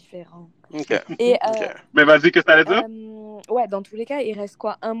infos, c'est différent. OK. Et, Mais vas-y, qu'est-ce que t'allais dire? Ouais, dans tous les cas, il reste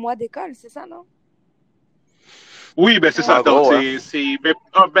quoi? 1 mois d'école, c'est ça, non? Oui, ben c'est ça. Donc, c'est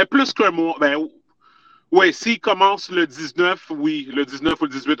plus qu'un mois. Ben, ouais, s'il commence le 19, oui. Le 19 ou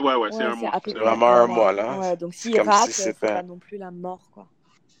le 18, ouais, c'est un mois. C'est vraiment un mois, là. Ouais, donc s'il rate, c'est pas non plus la mort, quoi.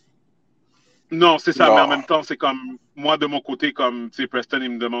 Non, c'est ça, mais en même temps, c'est comme, moi, de mon côté, comme, tu sais, Preston,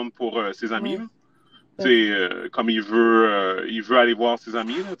 il me demande pour ses amis, là. Tu sais, comme il veut aller voir ses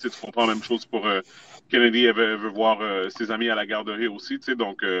amis, là. Tu comprends la même chose pour Kennedy, elle veut voir ses amis à la garderie aussi, tu sais,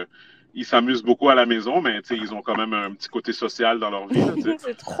 donc... ils s'amusent beaucoup à la maison, mais ils ont quand même un petit côté social dans leur vie. Là,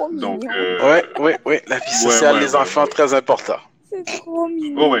 c'est trop mignon. Donc, oui, la vie sociale des enfants, très important. C'est trop Oh,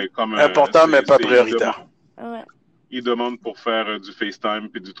 mignon. ouais, comme, Important, mais pas prioritaire. Ils demandent pour faire du FaceTime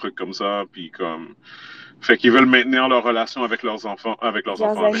puis du truc comme ça, puis comme... Fait qu'ils veulent maintenir leur relation avec leurs enfants, avec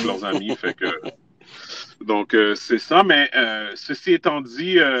leurs amis, fait que... Donc, c'est ça, mais ceci étant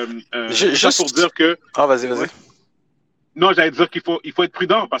dit, juste pour dire que... Ah, vas-y. Ouais. Non, j'allais dire qu'il faut être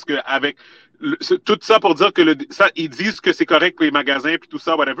prudent, parce que avec tout ça pour dire que ils disent que c'est correct pour les magasins puis tout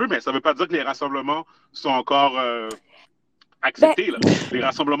ça, whatever, mais ça veut pas dire que les rassemblements sont encore acceptés. Là. Les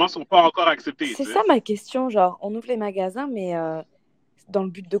rassemblements sont pas encore acceptés. C'est ça ma question, genre, on ouvre les magasins, mais dans le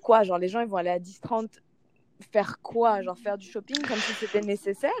but de quoi? Genre, les gens, ils vont aller à 10-30 faire quoi? Genre, faire du shopping comme si c'était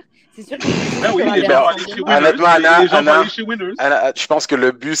nécessaire? C'est sûr que honnêtement, Anna, je pense que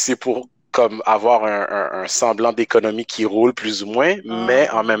le but, c'est pour comme avoir un semblant d'économie qui roule plus ou moins, mais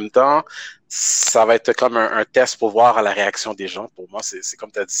en même temps, ça va être comme un test pour voir la réaction des gens. Pour moi, c'est comme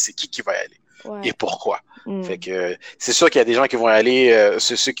tu as dit, c'est qui va y aller et pourquoi. Fait que c'est sûr qu'il y a des gens qui vont y aller,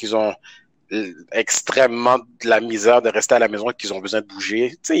 c'est ceux qui ont extrêmement de la misère de rester à la maison et qui ont besoin de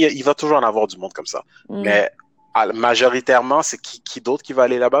bouger. Tu sais, il va toujours en avoir du monde comme ça. Mais majoritairement, c'est qui d'autre qui va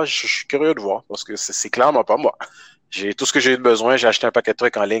aller là-bas? Je suis curieux de voir parce que c'est clairement pas moi. J'ai tout ce que j'ai besoin, j'ai acheté un paquet de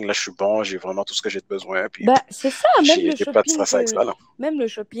trucs en ligne, là je suis bon, j'ai vraiment tout ce que j'ai besoin. Puis, c'est ça, même le shopping. Pas de stress avec ça, là. Même le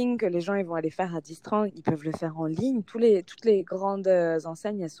shopping que les gens ils vont aller faire à distance, ils peuvent le faire en ligne. Toutes les grandes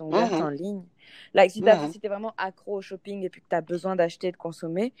enseignes, elles sont ouvertes en ligne. Là, si t'es vraiment accro au shopping et puis que tu as besoin d'acheter et de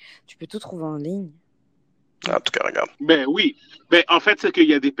consommer, tu peux tout trouver en ligne. En tout cas, regarde. Ben oui. Ben, en fait, c'est qu'il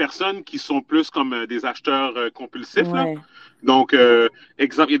y a des personnes qui sont plus comme des acheteurs compulsifs. Là. Donc,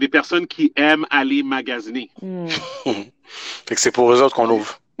 exemple, il y a des personnes qui aiment aller magasiner. Fait que c'est pour eux autres qu'on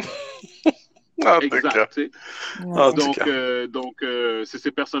ouvre. Exact. Donc, c'est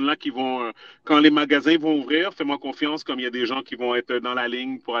ces personnes-là qui vont, quand les magasins vont ouvrir, fais-moi confiance, comme il y a des gens qui vont être dans la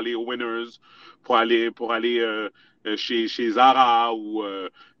ligne pour aller au Winners, pour aller chez Zara ou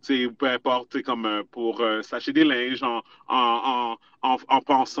peu importe, comme pour s'acheter des linges en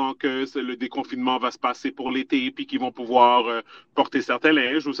pensant que le déconfinement va se passer pour l'été puis qu'ils vont pouvoir porter certains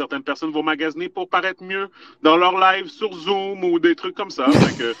linges ou certaines personnes vont magasiner pour paraître mieux dans leur live sur Zoom ou des trucs comme ça.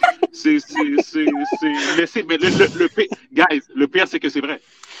 Fait que le pire, c'est que c'est vrai.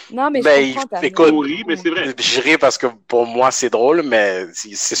 Non, mais je comprends, écoute, mais c'est vrai. Je ris parce que pour moi, c'est drôle, mais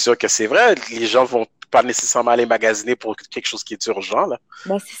c'est sûr que c'est vrai. Les gens vont pas nécessairement aller magasiner pour quelque chose qui est urgent, là.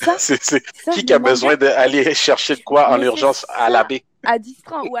 C'est ça. Qui a besoin d'aller chercher de quoi en urgence à la baie? À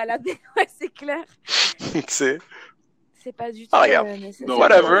 10-30 ou à la baie, c'est clair. C'est pas du tout nécessaire.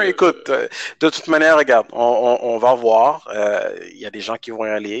 Whatever, écoute, de toute manière, regarde, on va voir. Il y a des gens qui vont y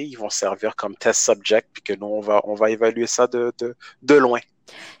aller, ils vont servir comme test subject, puis que nous, on va évaluer ça de loin.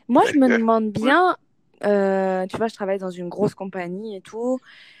 Moi, je me demande bien, tu vois, je travaille dans une grosse compagnie et tout.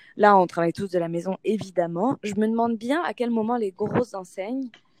 Là, on travaille tous de la maison, évidemment. Je me demande bien à quel moment les grosses enseignes,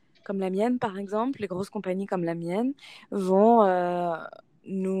 comme la mienne, par exemple, les grosses compagnies comme la mienne, vont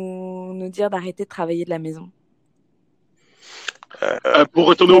nous dire d'arrêter de travailler de la maison. Pour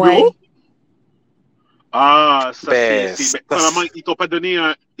retourner au bureau? Ah, ça vraiment, ils n'ont pas donné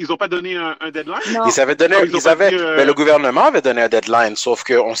un deadline? Non. Le gouvernement avait donné un deadline, sauf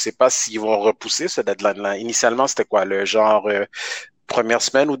qu'on ne sait pas s'ils vont repousser ce deadline-là. Initialement, c'était quoi? Le genre première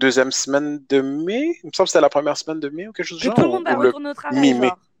semaine ou deuxième semaine de mai? Il me semble que c'était la première semaine de mai ou quelque chose de genre. Tout le monde va retourner au travail,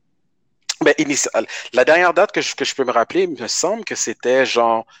 mi-mai. Ben, la dernière date que je peux me rappeler, il me semble que c'était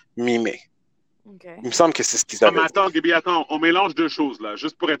genre mi-mai. Okay. Il me semble que c'est ce qu'ils avaient dit. Attends, Gaby, on mélange deux choses, là,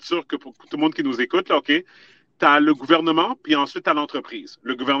 juste pour être sûr que pour tout le monde qui nous écoute, là, OK? Tu as le gouvernement, puis ensuite tu as l'entreprise.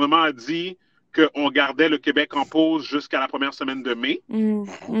 Le gouvernement a dit qu'on gardait le Québec en pause jusqu'à la première semaine de mai.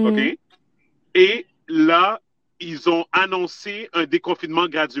 OK? Et là, ils ont annoncé un déconfinement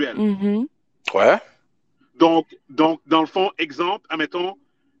graduel. Ouais. Donc, dans le fond, exemple, admettons,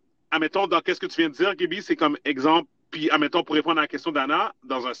 dans qu'est-ce que tu viens de dire, Gaby, c'est comme exemple, puis admettons, pour répondre à la question d'Anna,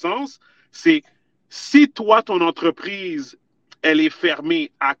 dans un sens, c'est si toi, ton entreprise, elle est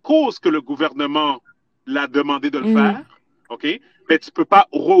fermée à cause que le gouvernement l'a demandé de le faire, OK? Mais tu ne peux pas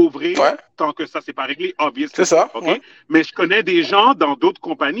rouvrir tant que ça, c'est pas réglé, obviously. C'est ça. OK? Ouais. Mais je connais des gens dans d'autres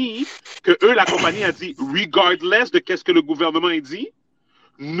compagnies que eux, la compagnie a dit, regardless de qu'est-ce que le gouvernement a dit,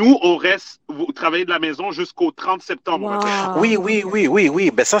 nous, on reste, vous travaillez de la maison jusqu'au 30 septembre. Wow.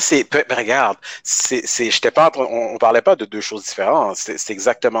 Oui. Ben ça, regarde, on parlait pas de deux choses différentes. C'est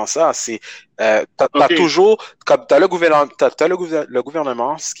exactement ça. C'est, t'as toujours, comme t'as le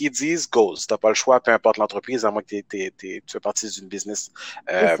gouvernement, ce qu'ils disent goes. T'as pas le choix, peu importe l'entreprise, à moins que tu fais partie d'une business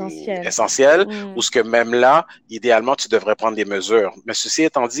essentielle, ou ce que même là, idéalement, tu devrais prendre des mesures. Mais ceci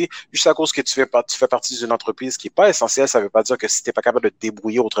étant dit, juste à cause que tu fais partie d'une entreprise qui est pas essentielle, ça veut pas dire que si t'es pas capable de te débrouiller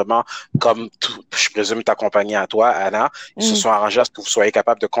débrouiller autrement, comme je présume ta compagnie à toi, Anna, ils se sont arrangés à ce que vous soyez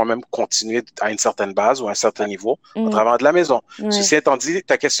capable de quand même continuer à une certaine base ou à un certain niveau au travers de la maison. Ceci étant dit,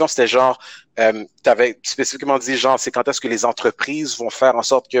 ta question, c'était genre, tu avais spécifiquement dit, genre, c'est quand est-ce que les entreprises vont faire en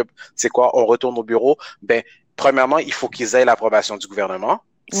sorte que, c'est quoi, on retourne au bureau? Ben, premièrement, il faut qu'ils aient l'approbation du gouvernement.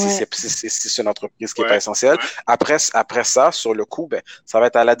 Si c'est une entreprise qui est pas essentielle. Après ça, sur le coup, ben, ça va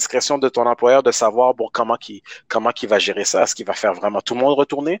être à la discrétion de ton employeur de savoir, bon, comment qu'il va gérer ça. Est-ce qu'il va faire vraiment tout le monde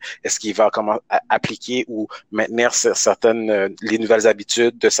retourner? Est-ce qu'il va appliquer ou maintenir les nouvelles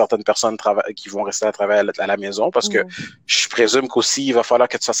habitudes de certaines personnes qui vont rester à travailler à la maison? Parce que je présume qu'aussi, il va falloir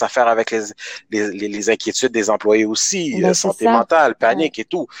que tu fasses affaire avec les inquiétudes des employés aussi, santé mentale, panique et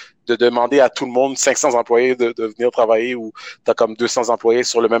tout. De demander à tout le monde, 500 employés, de venir travailler ou t'as comme 200 employés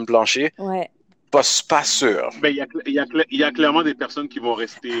sur le même plancher. Pas sûr. Ben, il y a clairement des personnes qui vont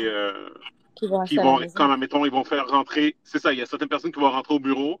rester, qui vont comme, admettons, ils vont faire rentrer, c'est ça, il y a certaines personnes qui vont rentrer au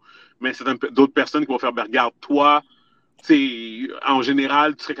bureau, mais d'autres personnes qui vont faire, ben, regarde, toi, en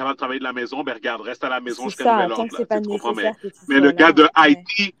général, tu serais capable de travailler de la maison, ben, regarde, reste à la maison jusqu'à nouvel ordre. Tu comprends, mais le gars de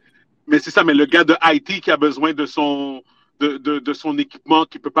IT, mais c'est ça, mais le gars de IT qui a besoin de son équipement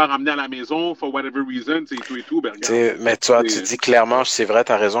qu'il peut pas ramener à la maison for whatever reason, et tout, ben regarde. Mais toi, tu dis clairement, c'est vrai,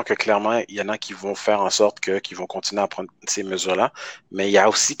 tu as raison que clairement, il y en a qui vont faire en sorte qu'ils vont continuer à prendre ces mesures-là, mais il y a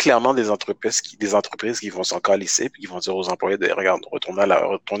aussi clairement des entreprises qui vont s'en calisser puis qui vont dire aux employés de regarde,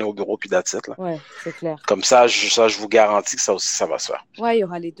 retourner au bureau puis that's it, là. Ouais, c'est clair. Comme ça, je vous garantis que ça aussi, ça va se faire. Ouais, il y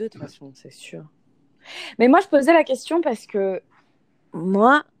aura les deux de toute façon, c'est sûr. Mais moi, je posais la question parce que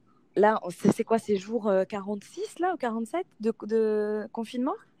moi, là, c'est quoi, ces jours 46 là ou 47 de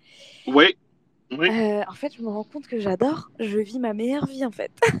confinement? Oui. En fait, je me rends compte que je vis ma meilleure vie en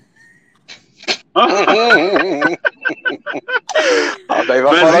fait. Il va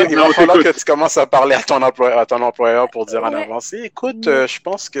falloir que tu commences à parler à ton employeur pour dire en avance, écoute, je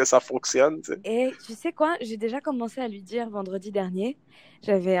pense que ça fonctionne. Tu sais. Et tu sais quoi, j'ai déjà commencé à lui dire vendredi dernier,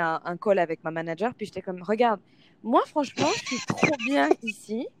 j'avais un call avec ma manager, puis j'étais comme, regarde, moi franchement, je suis trop bien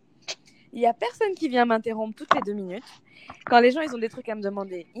ici. Il n'y a personne qui vient m'interrompre toutes les 2 minutes. Quand les gens ils ont des trucs à me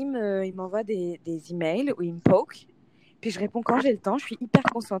demander, ils m'envoient des emails ou ils me poke. Puis je réponds quand j'ai le temps. Je suis hyper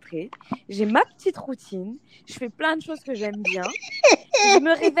concentrée. J'ai ma petite routine. Je fais plein de choses que j'aime bien. Je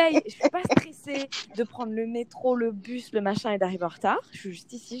me réveille. Je ne suis pas stressée de prendre le métro, le bus, le machin et d'arriver en retard. Je suis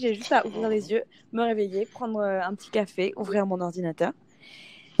juste ici. J'ai juste à ouvrir les yeux, me réveiller, prendre un petit café, ouvrir mon ordinateur.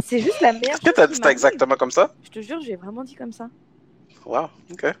 C'est juste la meilleure chose. Est-ce que tu as dit ça exactement comme ça? Je te jure, j'ai vraiment dit comme ça. Wow,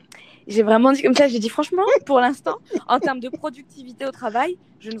 ok. J'ai vraiment dit comme ça, j'ai dit franchement, pour l'instant, en termes de productivité au travail,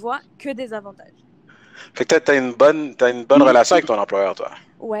 je ne vois que des avantages. Fait que t'as une bonne relation avec ton employeur, toi.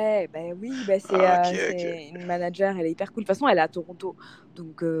 Ouais, ben oui, c'est une manager, elle est hyper cool. De toute façon, elle est à Toronto,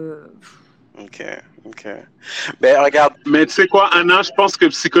 donc... Ok. Ben regarde. Mais tu sais quoi, Anna, je pense que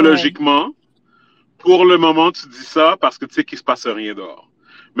psychologiquement, pour le moment, tu dis ça parce que tu sais qu'il se passe rien dehors.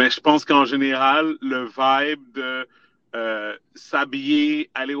 Mais je pense qu'en général, le vibe de s'habiller,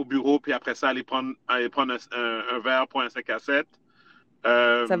 aller au bureau, puis après ça, aller prendre un verre pour un 5 à 7.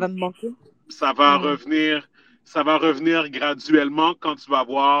 Ça va me manquer. Ça va revenir graduellement quand tu vas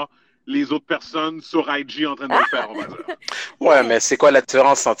voir les autres personnes sur IG en train de le faire, on va dire. Ouais, mais c'est quoi la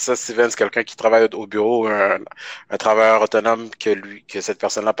différence entre ça, Steven, c'est quelqu'un qui travaille au bureau, un travailleur autonome que cette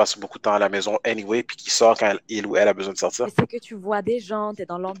personne-là passe beaucoup de temps à la maison anyway, puis qui sort quand il ou elle a besoin de sortir? C'est que tu vois des gens, tu es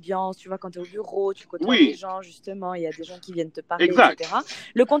dans l'ambiance, tu vois quand tu es au bureau, tu côtoies des gens, justement, il y a des gens qui viennent te parler, etc.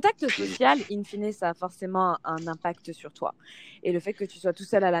 Le contact social, in fine, ça a forcément un impact sur toi. Et le fait que tu sois tout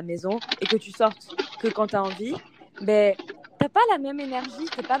seul à la maison et que tu sortes que quand tu as envie, ben, t'as pas la même énergie,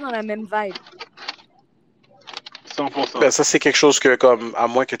 t'es pas dans la même vibe. 100%. Ben, ça, c'est quelque chose que, comme, à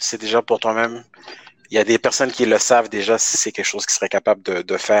moins que tu sais déjà pour toi-même, il y a des personnes qui le savent déjà si c'est quelque chose qu'ils seraient capables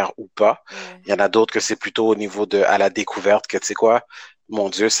de faire ou pas. Il y en a d'autres que c'est plutôt au niveau à la découverte que, tu sais quoi, mon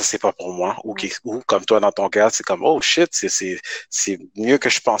Dieu, ça, c'est pas pour moi. Ou comme toi, dans ton cas, c'est comme, oh shit, c'est mieux que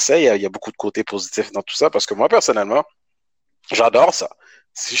je pensais. Il y a beaucoup de côtés positifs dans tout ça parce que moi, personnellement, j'adore ça.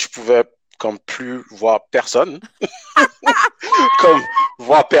 Si je pouvais comme plus voir personne,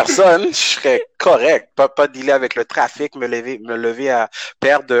 je serais correct. Pas dealer avec le trafic, me lever à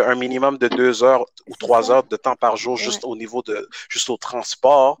perdre un minimum de 2 heures ou 3 heures de temps par jour juste au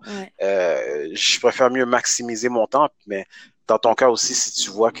transport. Je préfère mieux maximiser mon temps, mais dans ton cas aussi, si tu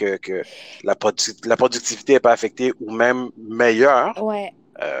vois que la productivité n'est pas affectée ou même meilleure,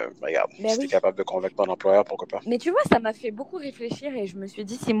 regarde, si tu es capable de convaincre ton employeur, pourquoi pas. Mais tu vois, ça m'a fait beaucoup réfléchir et je me suis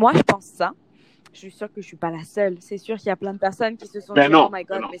dit, si moi je pense ça, je suis sûre que je suis pas la seule. C'est sûr qu'il y a plein de personnes qui se sont dit oh my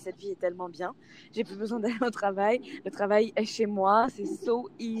god, mais cette vie est tellement bien. J'ai plus besoin d'aller au travail. Le travail est chez moi. C'est so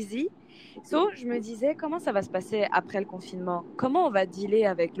easy. Je me disais, comment ça va se passer après le confinement? Comment on va dealer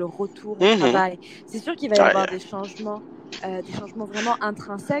avec le retour au travail? C'est sûr qu'il va y avoir des changements vraiment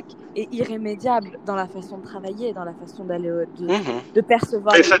intrinsèques et irrémédiables dans la façon de travailler, dans la façon d'aller de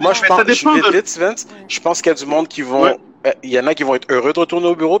percevoir. Moi, je pense qu'il y a du monde qui vont... Il y en a qui vont être heureux de retourner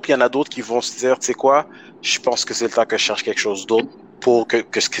au bureau, puis il y en a d'autres qui vont se dire, tu sais quoi, je pense que c'est le temps que je cherche quelque chose d'autre pour que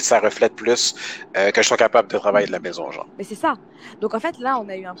ça reflète plus, que je sois capable de travailler de la maison, genre. Mais c'est ça. Donc en fait, là, on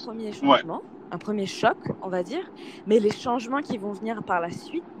a eu un premier changement, un premier choc, on va dire, mais les changements qui vont venir par la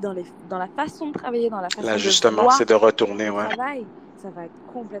suite dans la façon de travailler, dans la façon justement, c'est de retourner, travail, ça va être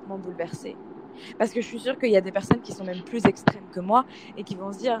complètement bouleversé. Parce que je suis sûre qu'il y a des personnes qui sont même plus extrêmes que moi et qui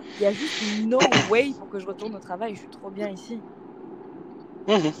vont se dire, il y a juste no way pour que je retourne au travail, je suis trop bien ici.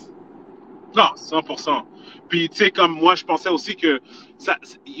 Non, 100%. Puis, tu sais, comme moi, je pensais aussi que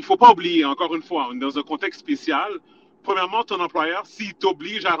il faut pas oublier, encore une fois, on est dans un contexte spécial. Premièrement, ton employeur, s'il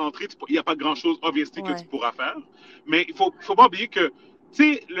t'oblige à rentrer, il n'y a pas grand-chose, obviously, que tu pourras faire. Mais il faut pas oublier que,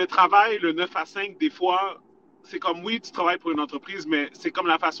 tu sais, le travail, le 9 à 5, des fois, c'est comme, oui, tu travailles pour une entreprise, mais c'est comme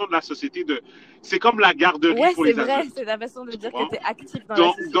la façon de la société c'est comme la garderie pour les adultes. Ouais, c'est vrai, c'est la façon de dire que tu es actif dans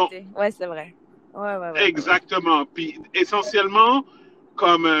la société. Ouais, c'est vrai. Ouais. Exactement. Puis, essentiellement,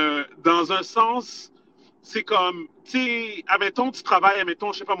 comme dans un sens, c'est comme, tu sais, admettons, tu travailles,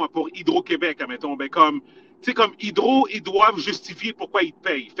 admettons, je sais pas moi, pour Hydro-Québec, admettons, ben comme, tu sais, comme Hydro, ils doivent justifier pourquoi ils te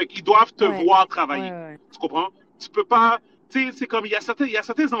payent. Fait qu'ils doivent te voir travailler. Tu comprends? Tu peux pas, tu sais, c'est comme, il y a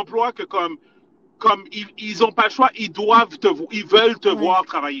certains emplois que comme ils ont pas le choix, ils veulent te voir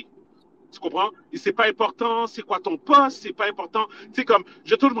travailler. Tu comprends? Et c'est pas important, c'est quoi ton poste, c'est pas important. Tu sais, comme,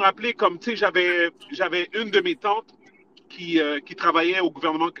 je dois me rappeler, comme, tu sais, j'avais une de mes tantes qui travaillait au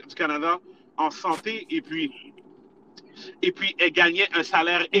gouvernement du Canada en santé et puis elle gagnait un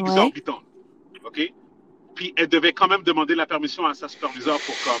salaire exorbitant. OK? Puis elle devait quand même demander la permission à sa superviseure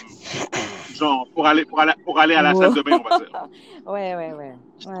pour aller à la salle de bain, on va dire. Ouais.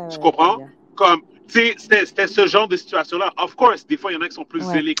 Tu comprends? Comme, tu sais, c'était ce genre de situation-là. Of course, des fois, il y en a qui sont plus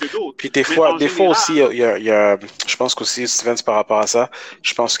zélés que d'autres. Puis des fois aussi, il y a, je pense qu'aussi, Steven, par rapport à ça,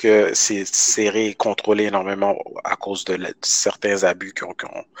 je pense que c'est serré et contrôlé énormément à cause de certains abus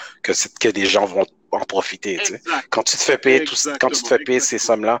que des gens vont en profiter. Tu sais. Quand tu te fais payer ces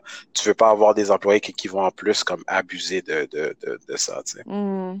sommes-là, tu veux pas avoir des employés qui vont en plus comme abuser de ça. Tu sais.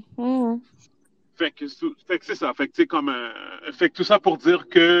 Fait que c'est ça. Fait que tout ça pour dire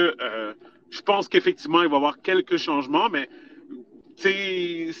que je pense qu'effectivement, il va y avoir quelques changements, mais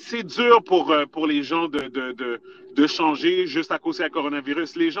c'est dur pour les gens de changer juste à cause du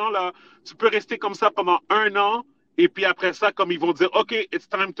coronavirus. Les gens, là, tu peux rester comme ça pendant 1 an, et puis après ça, comme ils vont dire, OK, it's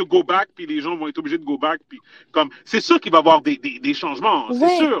time to go back, puis les gens vont être obligés de go back. Puis, comme, c'est sûr qu'il va y avoir des changements,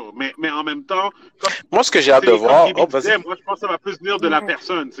 c'est sûr, mais en même temps... Moi, ce que j'ai hâte de voir... moi, je pense que ça va plus venir de la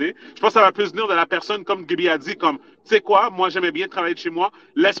personne, tu sais. Je pense que ça va plus venir de la personne, comme Gibi a dit, comme, tu sais quoi, moi, j'aimais bien travailler de chez moi,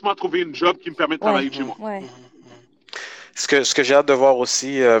 laisse-moi trouver une job qui me permet de travailler de chez moi. Ce que j'ai hâte de voir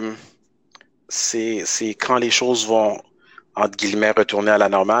aussi, c'est quand les choses vont, entre guillemets, retourner à la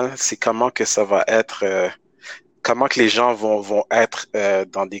normale, c'est comment que ça va être, comment que les gens vont être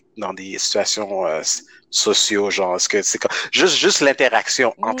dans des situations sociaux, genre, est-ce que c'est juste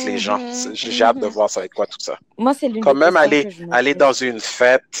l'interaction entre les gens, j'ai hâte de voir ça va être quoi tout ça. Moi, c'est l'une quand même aller dans une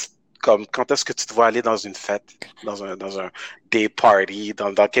fête, comme quand est-ce que tu te vois aller dans une fête, dans un day party,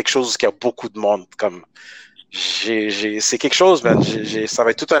 dans quelque chose qui a beaucoup de monde, comme c'est quelque chose, man. Ça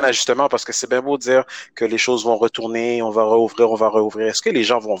va être tout un ajustement parce que c'est bien beau de dire que les choses vont retourner, on va réouvrir. Est-ce que les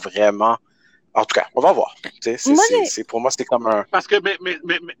gens vont vraiment... En tout cas, on va voir. Pour moi, c'est comme un... Parce que,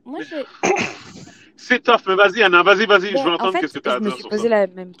 c'est tough, mais vas-y, Anna, vas-y, je veux entendre ce que tu as à dire sur ça. Je me suis posé la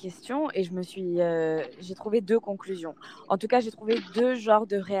même question et j'ai trouvé 2 conclusions. En tout cas, j'ai trouvé 2 genres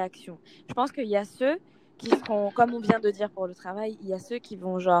de réactions. Je pense qu'il y a ceux qui seront, comme on vient de dire pour le travail, il y a ceux qui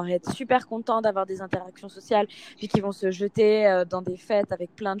vont genre être super contents d'avoir des interactions sociales, puis qui vont se jeter dans des fêtes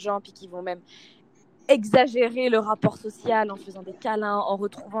avec plein de gens, puis qui vont même exagérer le rapport social en faisant des câlins, en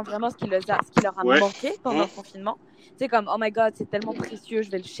retrouvant vraiment ce qui leur a manqué pendant le confinement. C'est comme, oh my god, c'est tellement précieux, je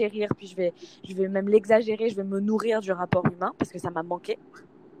vais le chérir, puis je vais même l'exagérer, je vais me nourrir du rapport humain parce que ça m'a manqué.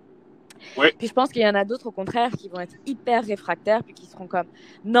 Puis je pense qu'il y en a d'autres au contraire qui vont être hyper réfractaires puis qui seront comme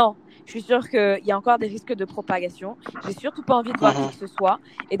non, je suis sûre qu'il y a encore des risques de propagation, j'ai surtout pas envie de voir qui que ce soit,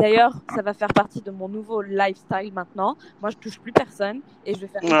 et d'ailleurs ça va faire partie de mon nouveau lifestyle maintenant. Moi je touche plus personne et je vais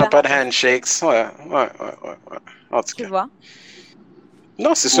faire pas de handshakes. Ouais. En tout cas. Tu vois?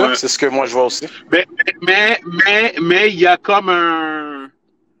 Non, c'est sûr, c'est ce que moi je vois aussi. Mais il y a comme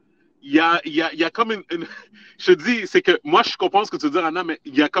il y a comme je te dis, c'est que moi, je comprends ce que tu veux dire, Anna, mais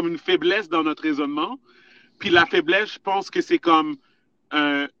il y a comme une faiblesse dans notre raisonnement. Puis la faiblesse, je pense que c'est comme,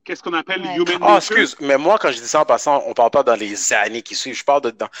 qu'est-ce qu'on appelle human nature. Excuse, mais moi, quand je dis ça en passant, on parle pas dans les années qui suivent. Je parle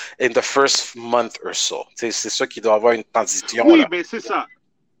de in the first month or so. C'est ça qui doit avoir une transition. Oui, là. mais c'est ça.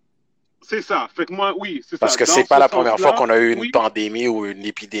 C'est ça. Fait que moi, oui, c'est ça. Parce que c'est pas la première fois qu'on a eu une pandémie ou une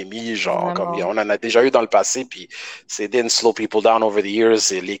épidémie, genre, comme on en a déjà eu dans le passé, puis c'est didn't slow people down over the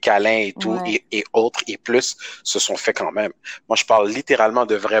years, et les câlins et tout, et autres, et plus, se sont faits quand même. Moi, je parle littéralement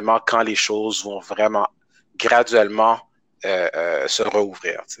de vraiment quand les choses vont vraiment graduellement se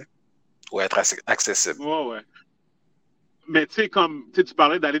rouvrir, tu sais, ou être accessibles. Ouais. Mais tu sais, comme tu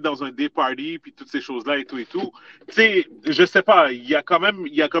parlais d'aller dans un day party puis toutes ces choses-là et tout. Tu sais, je sais pas, il y a quand même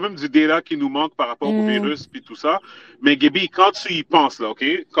du data qui nous manque par rapport au virus puis tout ça. Mais Gaby, quand tu y penses là, ok,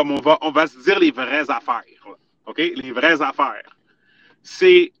 comme on va se dire les vraies affaires, là, ok, les vraies affaires.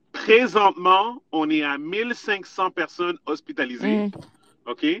 C'est présentement, on est à 1500 personnes hospitalisées,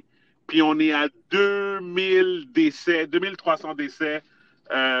 ok, puis on est à 2000 décès, 2300 décès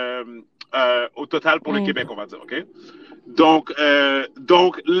au total pour le Québec, on va dire, ok. Donc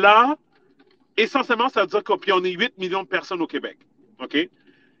là, essentiellement, ça veut dire qu'on est 8 millions de personnes au Québec. OK?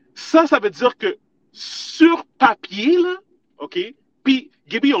 Ça veut dire que sur papier, là, OK? Puis,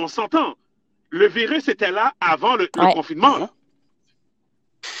 Gaby, on s'entend. Le virus était là avant le confinement. Là.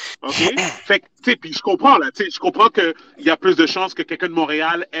 OK? Fait que, tu sais, puis je comprends, là. Tu sais, je comprends qu'il y a plus de chances que quelqu'un de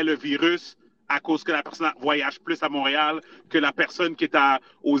Montréal ait le virus à cause que la personne voyage plus à Montréal que la personne qui est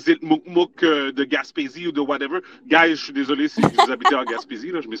aux îles Mouk de Gaspésie ou de whatever. Guys, je suis désolé si vous habitez en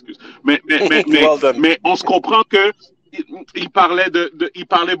Gaspésie, là, je m'excuse. Mais on se comprend que il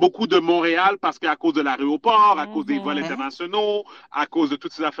parlait beaucoup de Montréal parce qu'à cause de l'aéroport, à cause des vols internationaux, à cause de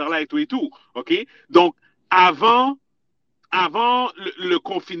toutes ces affaires-là et tout. OK? Donc, avant le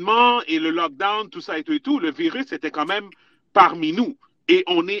confinement et le lockdown, tout ça et tout, le virus était quand même parmi nous. Et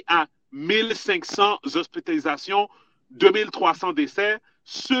on est à 1500 hospitalisations, 2300 décès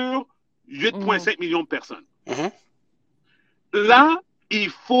sur 8,5 millions de personnes. Là, il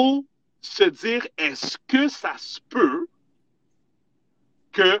faut se dire, est-ce que ça se peut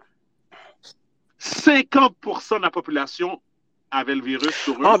que 50% de la population avait le virus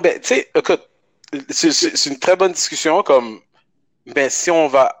sur eux? Ben, tu sais, écoute, c'est une très bonne discussion, comme, ben, si on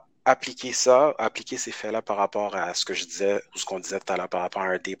va appliquer ces faits-là par rapport à ce que je disais, ou ce qu'on disait tout à l'heure par rapport à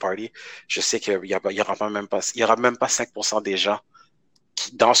un day party, je sais qu'il y aura même pas 5% des gens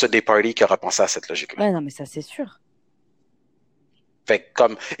dans ce day party qui aura pensé à cette logique-là. Ouais, non, mais ça, c'est sûr. Fait que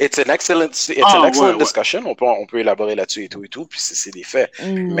comme, it's an excellent discussion, on peut élaborer là-dessus et tout, puis c'est des faits.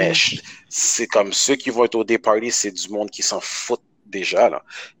 Mais c'est comme ceux qui vont être au day party, c'est du monde qui s'en foutent déjà, là.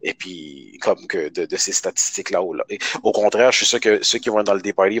 Et puis, comme que de ces statistiques-là. Au contraire, je suis sûr que ceux qui vont être dans le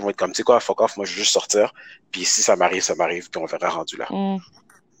day party vont être comme, tu sais quoi, fuck off, moi je veux juste sortir, puis si ça m'arrive, puis on verra rendu là.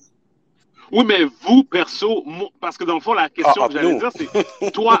 Oui, mais vous, perso, parce que dans le fond, la question que j'allais dire,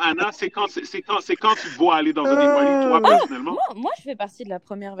 c'est toi, Anna, c'est quand tu te vois aller dans un day party, toi, personnellement? Moi, je fais partie de la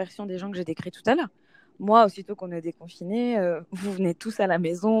première version des gens que j'ai décrit tout à l'heure. Moi, aussitôt qu'on est déconfiné, vous venez tous à la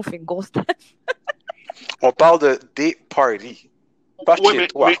maison, on fait une grosse tête. On parle de day party. Mais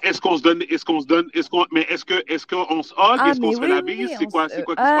est-ce qu'on se donne, mais est-ce qu'on se hug, est-ce qu'on se fait la bise, c'est quoi qui se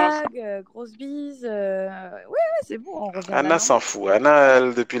passe? Grosse bise, ouais, c'est bon, on revient. Anna s'en fout. Anna,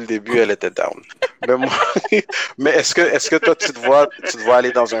 elle, depuis le début, elle était down. Mais est-ce que toi, tu te vois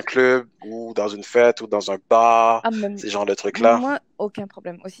aller dans un club ou dans une fête ou dans un bar, ces genres de trucs-là? Moi, aucun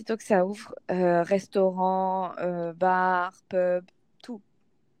problème. Aussitôt que ça ouvre, restaurant, bar, pub, tout.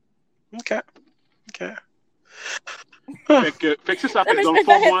 OK. Fait que c'est ça. Dans le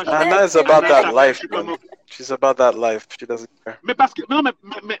fond, moi, Anna's about that life, man. She's about that life. She doesn't care. Mais parce que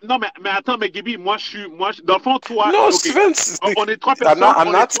mais attends, mais Gaby, moi, dans le fond, toi. Non, Steven, on est trois personnes.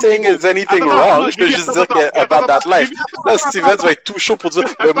 I'm not saying there's anything wrong. Je veux juste dire que about that life. Là, Steven va être tout chaud pour dire,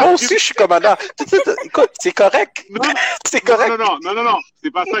 mais moi aussi, je suis comme Anna. Écoute, c'est correct. C'est correct. Non.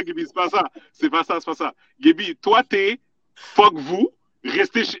 C'est pas ça, Gaby. C'est pas ça. Gaby, toi, t'es fuck vous.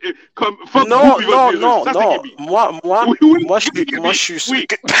 Restez comme non. Moi, je suis sûr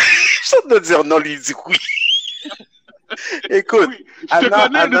que ça de dire non, lui dit oui. Écoute,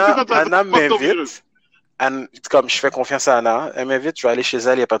 Anna m'invite. Comme je fais confiance à Anna, elle m'invite, je vais aller chez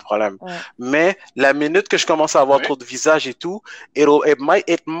elle, il n'y a pas de problème. Ouais. Mais la minute que je commence à avoir trop de visage et tout, it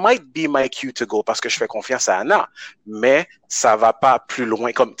might be my cue to go parce que je fais confiance à Anna. Mais ça va pas plus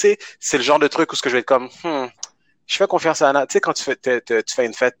loin. Comme, tu sais, c'est le genre de truc où je vais être comme, je fais confiance à Anna. Tu sais, quand tu fais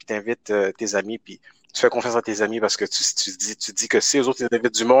une fête puis t'invites tes amis puis tu fais confiance à tes amis parce que tu dis que si eux autres ils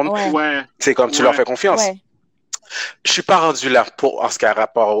invitent du monde, c'est comme tu leur fais confiance. Ouais. Je suis pas rendu là en ce qui a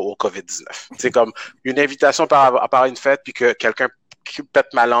rapport au COVID-19. C'est comme une invitation à part une fête, puis que quelqu'un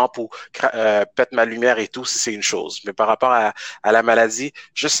pète ma lampe ou pète ma lumière et tout, c'est une chose. Mais par rapport à la maladie,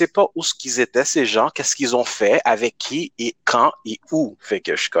 je sais pas où ce qu'ils étaient, ces gens, qu'est-ce qu'ils ont fait, avec qui et quand et où. Fait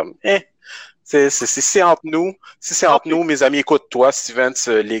que je suis comme, c'est entre nous. Si c'est entre nous, mes amis, écoute-toi, Stevens,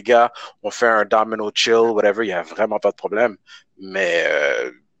 les gars, on fait un domino chill, whatever, il y a vraiment pas de problème. Mais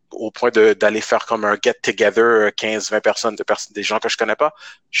au point d'aller faire comme un get-together, 15-20 personnes, des gens que je connais pas,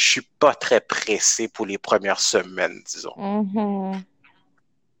 je suis pas très pressé pour les premières semaines, disons. Mm-hmm.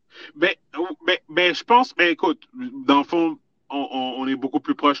 Ben, je pense, écoute, dans le fond, on est beaucoup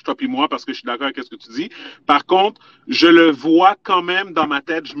plus proche, toi et moi, parce que je suis d'accord avec ce que tu dis. Par contre, je le vois quand même dans ma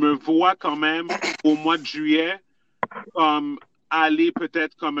tête, je me vois quand même au mois de juillet comme aller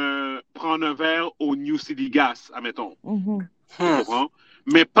peut-être comme prendre un verre au New City Gas, admettons. Mm-hmm. Tu comprends?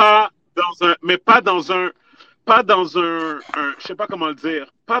 Mais pas dans un, je sais pas comment le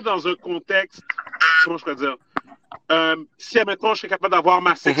dire, pas dans un contexte, comment je peux dire, si, admettons, je serais capable d'avoir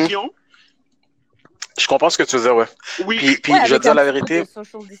ma section. Je comprends ce que tu veux dire, ouais. Oui. Puis je veux dire la vérité.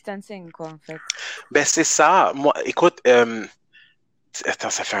 Social distancing, quoi, en fait. Ben, c'est ça. Moi, écoute, attends,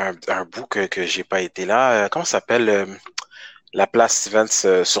 ça fait un bout que j'ai pas été là. Comment ça s'appelle la place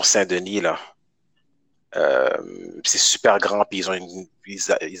Stevens sur Saint-Denis, là? C'est super grand, puis ils ont une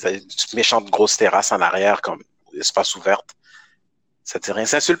méchante grosse terrasse en arrière, comme espace ouverte. Ça te dit rien?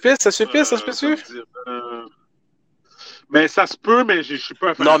 Saint-Sulpice, ça se peut-tu? Mais ça se peut, mais je suis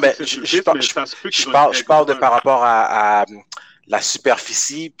pas. Non, mais je parle de par rapport à la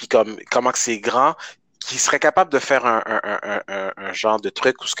superficie, puis comment que c'est grand, qui serait capable de faire un genre de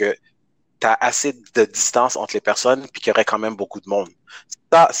truc où ce que t'as assez de distance entre les personnes, puis qu'il y aurait quand même beaucoup de monde.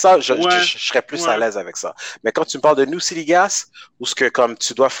 Ça, je serais plus à l'aise avec ça. Mais quand tu me parles de New City Gas, où ce que comme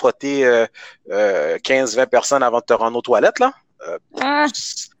tu dois frotter 15-20 personnes avant de te rendre aux toilettes, là,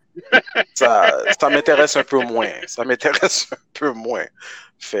 ça m'intéresse un peu moins. Ça m'intéresse un peu moins.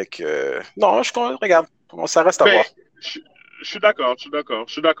 Fait que non, regarde, ça reste à voir. Je suis d'accord.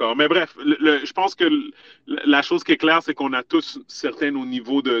 Mais bref, je pense que la chose qui est claire, c'est qu'on a tous certains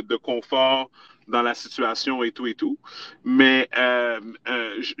niveaux de confort dans la situation et tout. Mais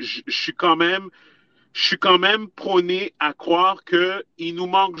je suis quand même prôné à croire qu'il nous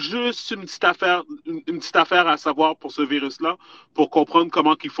manque juste une petite affaire à savoir pour ce virus-là, pour comprendre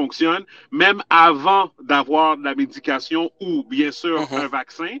comment il fonctionne, même avant d'avoir de la médication ou, bien sûr, un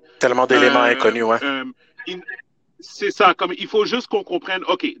vaccin. Tellement d'éléments inconnus, ouais. C'est ça, comme il faut juste qu'on comprenne,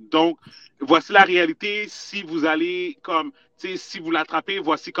 OK, donc, voici la réalité, si vous allez, comme, si vous l'attrapez,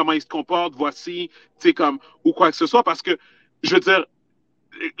 voici comment il se comporte, voici, comme, ou quoi que ce soit, parce que, je veux dire,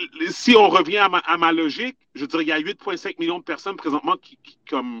 si on revient à ma logique, je veux dire, il y a 8,5 millions de personnes présentement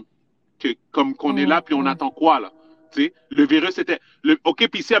qu'on est là, puis on attend quoi, là? Le virus était... OK,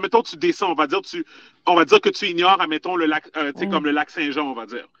 puis si, admettons, tu descends, on va dire que tu ignores, admettons, le lac, comme le lac Saint-Jean, on va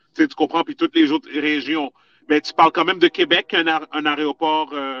dire. Tu comprends, puis toutes les autres régions. Mais tu parles quand même de Québec, un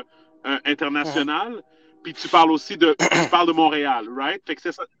aéroport international, puis tu parles aussi de Montréal, right? Fait que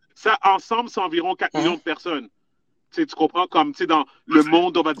ça, ensemble, c'est environ 4 millions de personnes. Tu comprends, comme dans le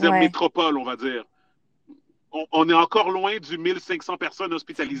monde, on va dire, métropole, on va dire. On est encore loin du 1500 personnes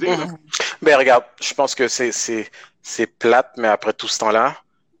hospitalisées. Là. Ben regarde, je pense que c'est plate, mais après tout ce temps-là,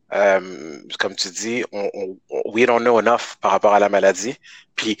 comme tu dis, we don't know enough par rapport à la maladie.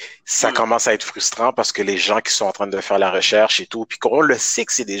 Puis ça commence à être frustrant parce que les gens qui sont en train de faire la recherche et tout, puis qu'on le sait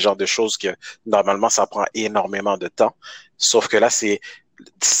que c'est des genres de choses que normalement ça prend énormément de temps. Sauf que là, c'est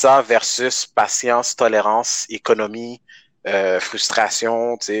ça versus patience, tolérance, économie,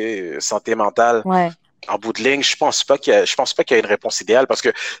 frustration, tu sais, santé mentale. Ouais. En bout de ligne, je pense pas qu'il y a une réponse idéale parce que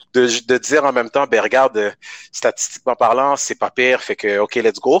de dire en même temps, ben regarde, statistiquement parlant, c'est pas pire, fait que OK,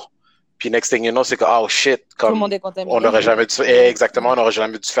 let's go. Puis next thing you know, c'est que oh shit, comme tout le monde est contaminé. On n'aurait jamais dû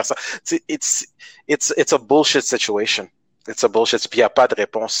faire ça. It's a bullshit situation. It's a bullshit. Puis il n'y a pas de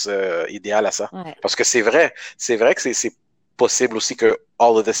réponse idéale à ça. Ouais. Parce que c'est vrai que c'est possible aussi que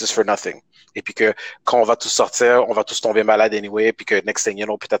all of this is for nothing. Et puis que quand on va tous sortir, on va tous tomber malade anyway, puis que next thing you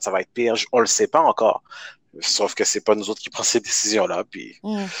know, peut-être ça va être pire. On le sait pas encore. Sauf que c'est pas nous autres qui prenons ces décisions-là. Puis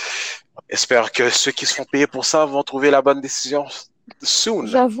j'espère que ceux qui se font payer pour ça vont trouver la bonne décision soon.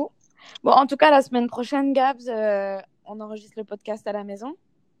 J'avoue. Bon, en tout cas, la semaine prochaine, Gabs, on enregistre le podcast à la maison.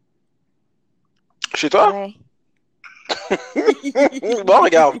 Chez toi? Ouais. Bon,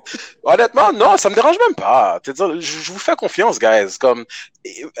 regarde. Honnêtement, non, ça me dérange même pas. Je vous fais confiance, guys. Comme,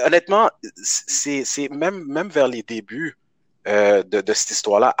 honnêtement, c'est même vers les débuts de cette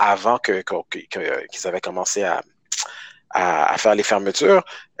histoire-là, avant qu'ils avaient commencé à faire les fermetures,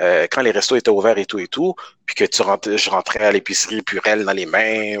 quand les restos étaient ouverts et tout, puis que je rentrais à l'épicerie Purel dans les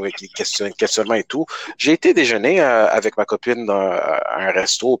mains, avec les questionnements et tout. J'ai été déjeuner avec ma copine dans un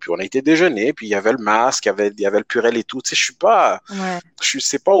resto, puis on a été déjeuner, puis il y avait le masque, il y avait le Purel et tout. Tu sais, je suis pas,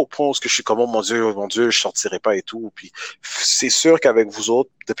 c'est pas au point où je suis comme, oh mon Dieu, je sortirai pas et tout. Puis c'est sûr qu'avec vous autres,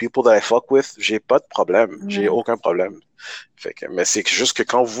 the people that I fuck with, j'ai pas de problème. J'ai aucun problème. Fait que, mais c'est juste que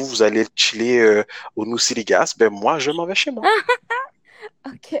quand vous allez chiller au New City Gas, ben moi, je m'en vais chez moi.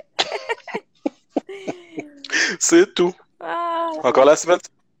 Ok. C'est tout. Encore la semaine?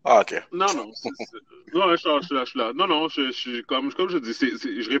 Ah, ok. Non, non, je suis là. Non, comme je dis,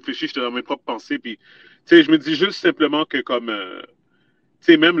 je réfléchis, je suis dans mes propres pensées, puis, tu sais, je me dis juste simplement que, comme, tu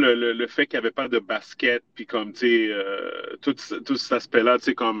sais, même le fait qu'il n'y avait pas de basket, puis comme, tu sais, tout cet aspect-là, tu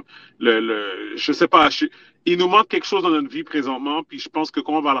sais, comme, je sais pas, il nous manque quelque chose dans notre vie présentement, puis je pense que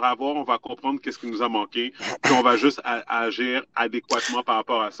quand on va le revoir, on va comprendre qu'est-ce qui nous a manqué, puis on va juste agir adéquatement par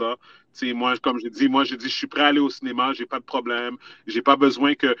rapport à ça. Tu sais, moi, comme j'ai dit, je suis prêt à aller au cinéma, j'ai pas de problème, j'ai pas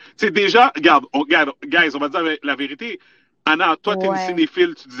besoin que... Tu sais, déjà, regarde, guys, on va dire la vérité. Anna, toi, t'es une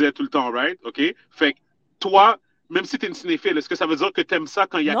cinéphile, tu disais tout le temps, right? OK? Fait que toi, même si t'es une cinéphile, est-ce que ça veut dire que t'aimes ça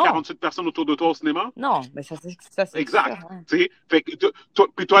quand il y a 48 personnes autour de toi au cinéma? Non, mais ça c'est exact. Tu sais, fait que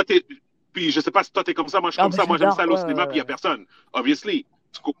puis toi, puis je sais pas si toi t'es comme ça, moi je suis comme ça, moi j'aime ça aller au cinéma, puis il y a personne. Obviously.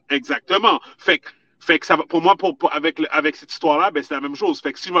 Exactement. Fait que ça va, pour moi, avec cette histoire-là, ben c'est la même chose.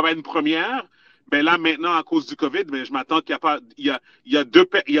 Fait que si je m'avais une première, ben là maintenant à cause du COVID, ben je m'attends qu'il y a pas, il y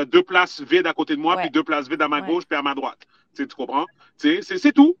a deux places vides à côté de moi, puis 2 places vides à ma gauche, puis à ma droite. Tu comprends?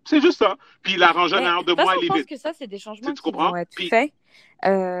 C'est tout. C'est juste ça. Puis la rangée en arrière de moi, elle est vide. Je pense que ça, c'est des changements qui vont être faits.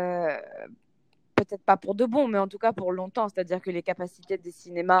 Peut-être pas pour de bon, mais en tout cas pour longtemps. C'est-à-dire que les capacités des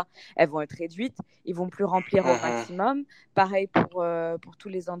cinémas, elles vont être réduites. Ils vont plus remplir au maximum. Pareil pour tous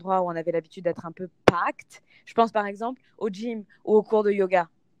les endroits où on avait l'habitude d'être un peu packed. Je pense par exemple au gym ou au cours de yoga.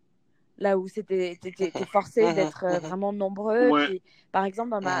 Là où t'es forcé d'être vraiment nombreux. Puis, par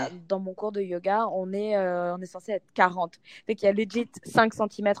exemple, dans mon cours de yoga, on est censé être 40. Fait qu'il y a legit 5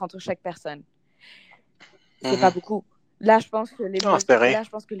 cm entre chaque personne. C'est pas beaucoup. Là, je pense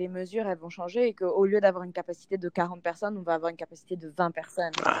que les mesures, elles vont changer et qu'au lieu d'avoir une capacité de 40 personnes, on va avoir une capacité de 20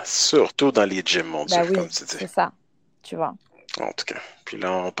 personnes. Ah, surtout dans les gyms, mon Dieu, comme tu dis. C'est ça, tu vois. En tout cas. Puis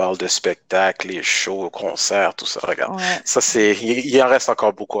là, on parle de spectacles, les shows, concerts, tout ça. Regarde, ça, il en reste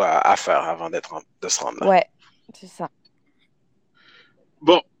encore beaucoup à faire avant de se rendre là. Ouais, c'est ça.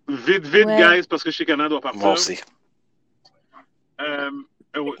 Bon, vite, guys, parce que chez Canada doit partir. Moi aussi.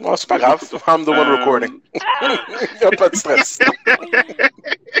 Non, c'est pas grave. I'm the one recording. Il n'y a pas de stress.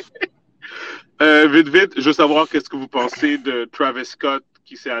 Vite, je veux savoir qu'est-ce que vous pensez de Travis Scott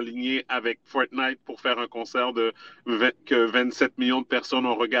qui s'est aligné avec Fortnite pour faire un concert que 27 millions de personnes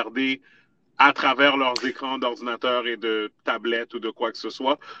ont regardé à travers leurs écrans d'ordinateur et de tablettes ou de quoi que ce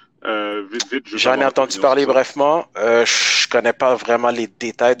soit. Vite, j'en ai entendu parler brièvement. Je connais pas vraiment les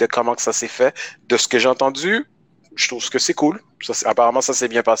détails de comment que ça s'est fait. De ce que j'ai entendu, je trouve que c'est cool. Apparemment, ça s'est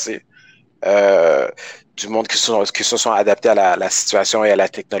bien passé. Du monde qui se sont adaptés à la situation et à la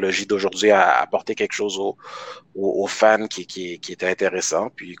technologie d'aujourd'hui à apporter quelque chose aux fans qui était intéressant.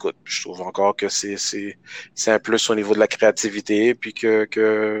 Puis écoute, je trouve encore que c'est un plus au niveau de la créativité, puis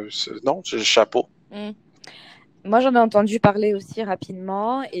non, c'est chapeau. Moi, j'en ai entendu parler aussi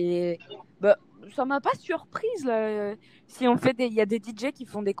rapidement et ça m'a pas surprise là. Si il y a des DJ qui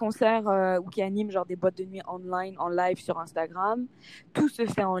font des concerts ou qui animent genre des boîtes de nuit online, en live sur Instagram, tout se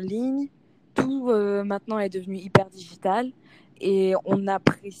fait en ligne. Tout maintenant est devenu hyper digital et on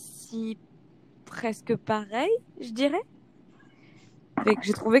apprécie presque pareil, je dirais. Fait que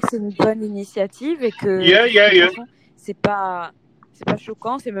j'ai trouvé que c'est une bonne initiative et que c'est pas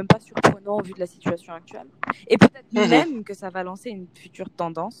choquant, c'est même pas surprenant au vu de la situation actuelle. Et peut-être même que ça va lancer une future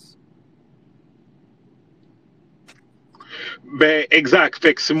tendance. Ben exact.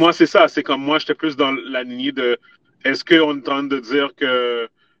 Fait que moi c'est ça, c'est comme moi j'étais plus dans la lignée de est-ce qu'on est en train de dire que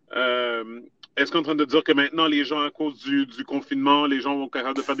est-ce qu'on est en train de dire que maintenant, les gens, à cause du confinement, les gens vont être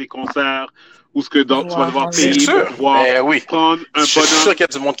capables de faire des concerts ou ce que tu vas devoir payer pour pouvoir prendre un bonhomme? Je suis sûr qu'il y a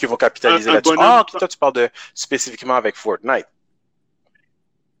du monde qui va capitaliser là-dessus. Toi, tu parles spécifiquement avec Fortnite.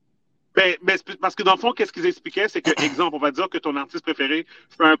 Ben, parce que dans le fond, qu'est-ce qu'ils expliquaient, c'est que, exemple, on va dire que ton artiste préféré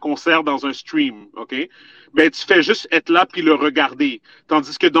fait un concert dans un stream, OK? Ben, tu fais juste être là puis le regarder.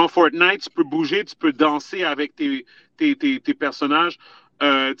 Tandis que dans Fortnite, tu peux bouger, tu peux danser avec tes personnages.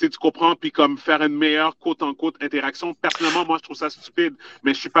 Tu comprends, puis comme faire une meilleure quote-en-quote interaction. Personnellement, moi, je trouve ça stupide,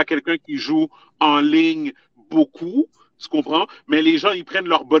 mais je suis pas quelqu'un qui joue en ligne beaucoup. Tu comprends? Mais les gens, ils prennent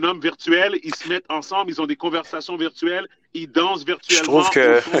leur bonhomme virtuel, ils se mettent ensemble, ils ont des conversations virtuelles, ils dansent virtuellement Je trouve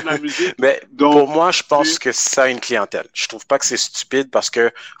que, au son de la musique. mais Donc, pour moi, je pense que ça a une clientèle. Je trouve pas que c'est stupide parce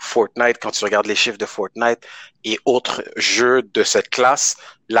que Fortnite, quand tu regardes les chiffres de Fortnite et autres jeux de cette classe,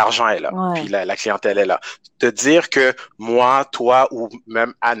 l'argent est là. Ouais. Puis la clientèle est là. Te dire que moi, toi ou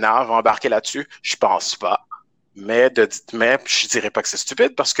même Anna va embarquer là-dessus, je pense pas. Mais je dirais pas que c'est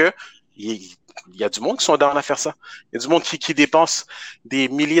stupide parce que il y a du monde qui sont dans à faire ça. Il y a du monde qui dépense des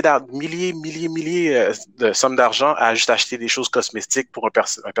milliers de sommes d'argent à juste acheter des choses cosmétiques pour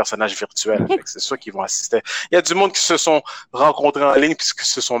un personnage virtuel. C'est sûr qu'ils vont assister. Il y a du monde qui se sont rencontrés en ligne puis qui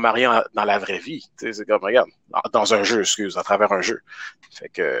se sont mariés dans la vraie vie. C'est comme, regarde, dans un jeu, à travers un jeu. Fait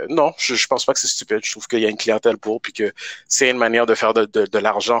que non, je pense pas que c'est stupide. Je trouve qu'il y a une clientèle pour puis que c'est une manière de faire de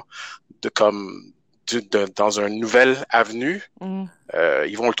l'argent dans une nouvelle avenue.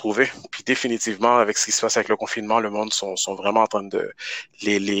 Ils vont le trouver. Puis définitivement, avec ce qui se passe avec le confinement, le monde sont vraiment en train de...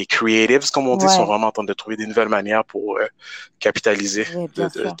 Les creatives, comme on dit, sont vraiment en train de trouver des nouvelles manières pour capitaliser de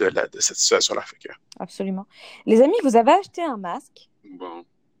cette situation-là. Absolument. Les amis, vous avez acheté un masque? Bon.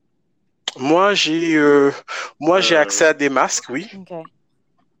 Moi, j'ai accès à des masques, oui. OK.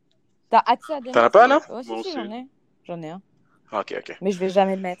 T'as accès à des masques? T'en as pas, non? Oh, si, j'en ai un. OK. Mais je vais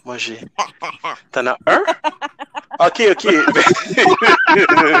jamais le mettre. Moi, j'ai... T'en as un? OK. That's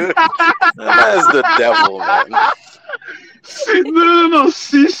the devil, man. Non,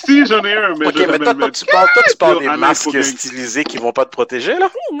 si, j'en ai un. Mais OK, mais toi, tu parles des masques stylisés qui vont pas te protéger,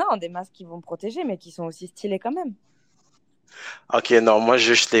 là? Oui, non, des masques qui vont me protéger, mais qui sont aussi stylés quand même. OK, non, moi,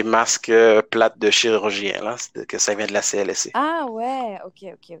 j'ai juste les masques plates de chirurgien, là, que ça vient de la CLSC. Ah, ouais, OK.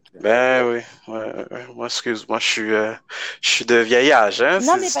 Ben oui, ouais. Moi, excuse-moi, je suis de vieil âge, hein,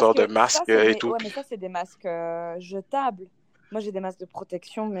 ces histoires de masques et tout. Ouais, mais ça, c'est des masques jetables. Moi, j'ai des masques de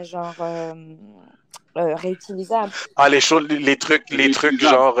protection, mais genre réutilisables. Ah, les trucs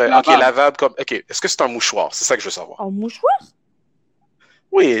genre, OK, lavables comme... OK, est-ce que c'est un mouchoir? C'est ça que je veux savoir. Un mouchoir?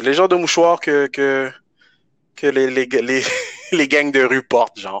 Oui, les genres de mouchoirs que les gangs de rue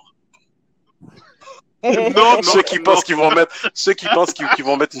portent, genre. Non, ceux qui pensent qu'ils vont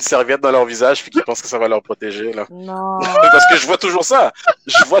mettre une serviette dans leur visage puis qui pensent que ça va leur protéger, là. Non. Parce que je vois toujours ça.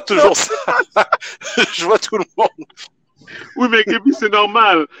 Je vois tout le monde. Oui, mais Gaby, c'est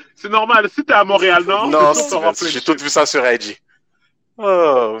normal. Si t'es à Montréal, non? Non, j'ai tout vu ça sur IG.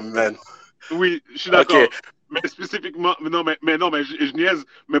 Oh, man. Oui, je suis d'accord. Okay. Mais spécifiquement, mais je niaise.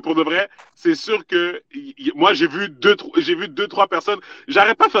 Mais pour de vrai, c'est sûr que moi, j'ai vu deux, trois personnes.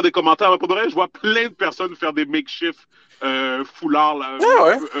 J'arrête pas de faire des commentaires. Mais pour de vrai, je vois plein de personnes faire des makeshift foulards là,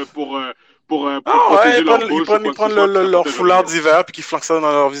 pour protéger leur bouche. Ils prennent leur foulard d'hiver puis qu'ils flanquent ça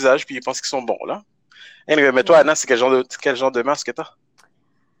dans leur visage puis ils pensent qu'ils sont bons, là. Anyway, mais toi, Anna, c'est quel genre de masque que t'as?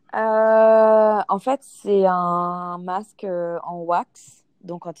 En fait, c'est un masque en wax,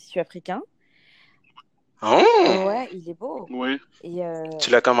 donc en tissu africain. Oh! Ouais, il est beau. Oui. Et,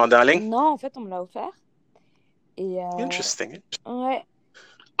 tu l'as commandé en ligne? Non, en fait, on me l'a offert. Et, Interesting. Ouais.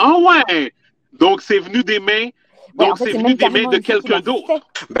 Ah ouais! Donc, c'est venu des mains. Ouais, donc, en fait, c'est venu des mains de quelqu'un d'autre.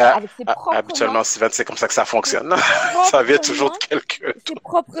 Habituellement, Steven, c'est comme ça que ça fonctionne. Ça vient toujours de quelqu'un d'autre. C'est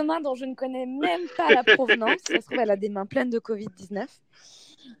propres mains dont je ne connais même pas la provenance. Ça se trouve, elle a des mains pleines de Covid-19.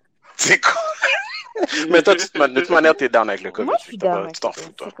 C'est quoi? Mais toi, de toute manière, t'es down avec le COVID. Moi, je suis down. Tu t'en fous,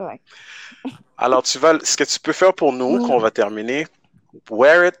 toi. C'est correct. Alors, ce que tu peux faire pour nous, quand on va terminer,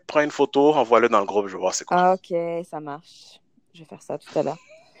 wear it, prends une photo, envoie-le dans le groupe, je vais voir c'est quoi. Ah, ok, ça marche. Je vais faire ça tout à l'heure.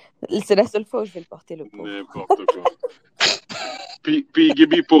 C'est la seule fois où je vais le porter, le pauvre. N'importe quoi. Puis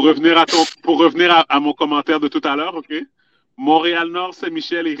Gaby, pour revenir à mon commentaire de tout à l'heure, ok? Montréal-Nord,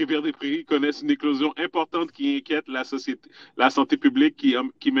 Saint-Michel et Rivière-des-Prairies connaissent une éclosion importante qui inquiète la santé publique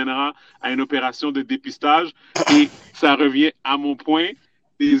qui mènera à une opération de dépistage. Et ça revient à mon point.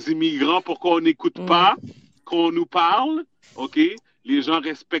 Les immigrants, pourquoi on n'écoute pas qu'on nous parle, ok? Les gens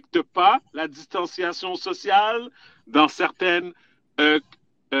respectent pas la distanciation sociale dans certaines,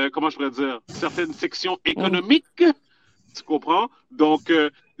 comment je pourrais dire, certaines sections économiques. Tu comprends? Donc,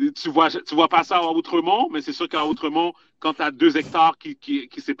 tu vois pas ça à Outremont, mais c'est sûr qu'à Outremont, quand tu as 2 hectares qui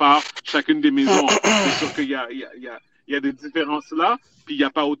séparent chacune des maisons, c'est sûr qu'il y a des différences là, puis il n'y a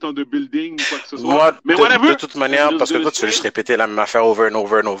pas autant de buildings ou quoi que ce soit. Moi, de toute manière, parce que toi, tu veux juste répéter la même affaire over and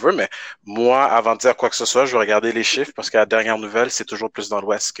over and over, mais moi, avant de dire quoi que ce soit, je vais regarder les chiffres, parce que la dernière nouvelle, c'est toujours plus dans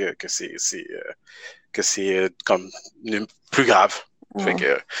l'Ouest que c'est comme plus grave. Fait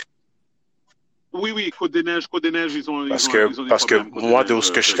que... Oui, Côte-des-Neiges, ils ont parce que moi, de où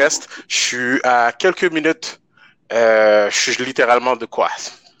ce que je reste, je suis à quelques minutes, je suis littéralement de quoi?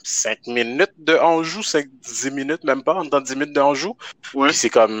 5 minutes de Anjou, 10 minutes, même pas, dans 10 minutes de Anjou. Ouais. Puis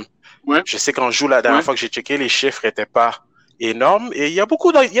c'est comme, Ouais. Je sais qu'en joue, la dernière fois que j'ai checké, les chiffres n'étaient pas énormes et il y a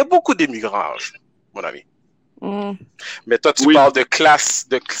beaucoup d'immigrants, mon ami. Mais toi, tu parles de classe,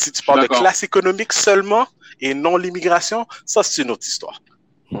 si tu parles de classe économique seulement et non l'immigration, ça, c'est une autre histoire.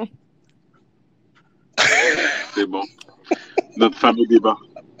 C'est bon. Notre fameux débat.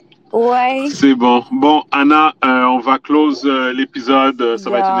 Ouais. C'est bon. Bon, Anna, on va close l'épisode. Ça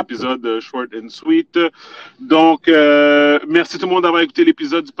va être un épisode short and sweet. Donc, merci tout le monde d'avoir écouté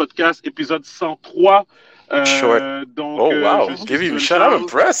l'épisode du podcast, épisode 103. Short. Donc, oh, wow. Give you a shout. I'm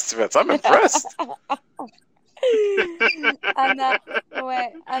impressed. I'm impressed. Anna,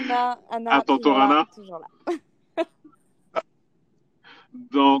 ouais, Anna. À ton tour, Anna. Toujours là.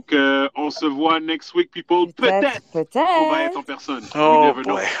 Donc, on se voit next week, people. Peut-être. On va être en personne. Oh,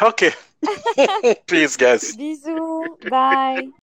 boy. OK. Peace, guys. Bisous. Bye.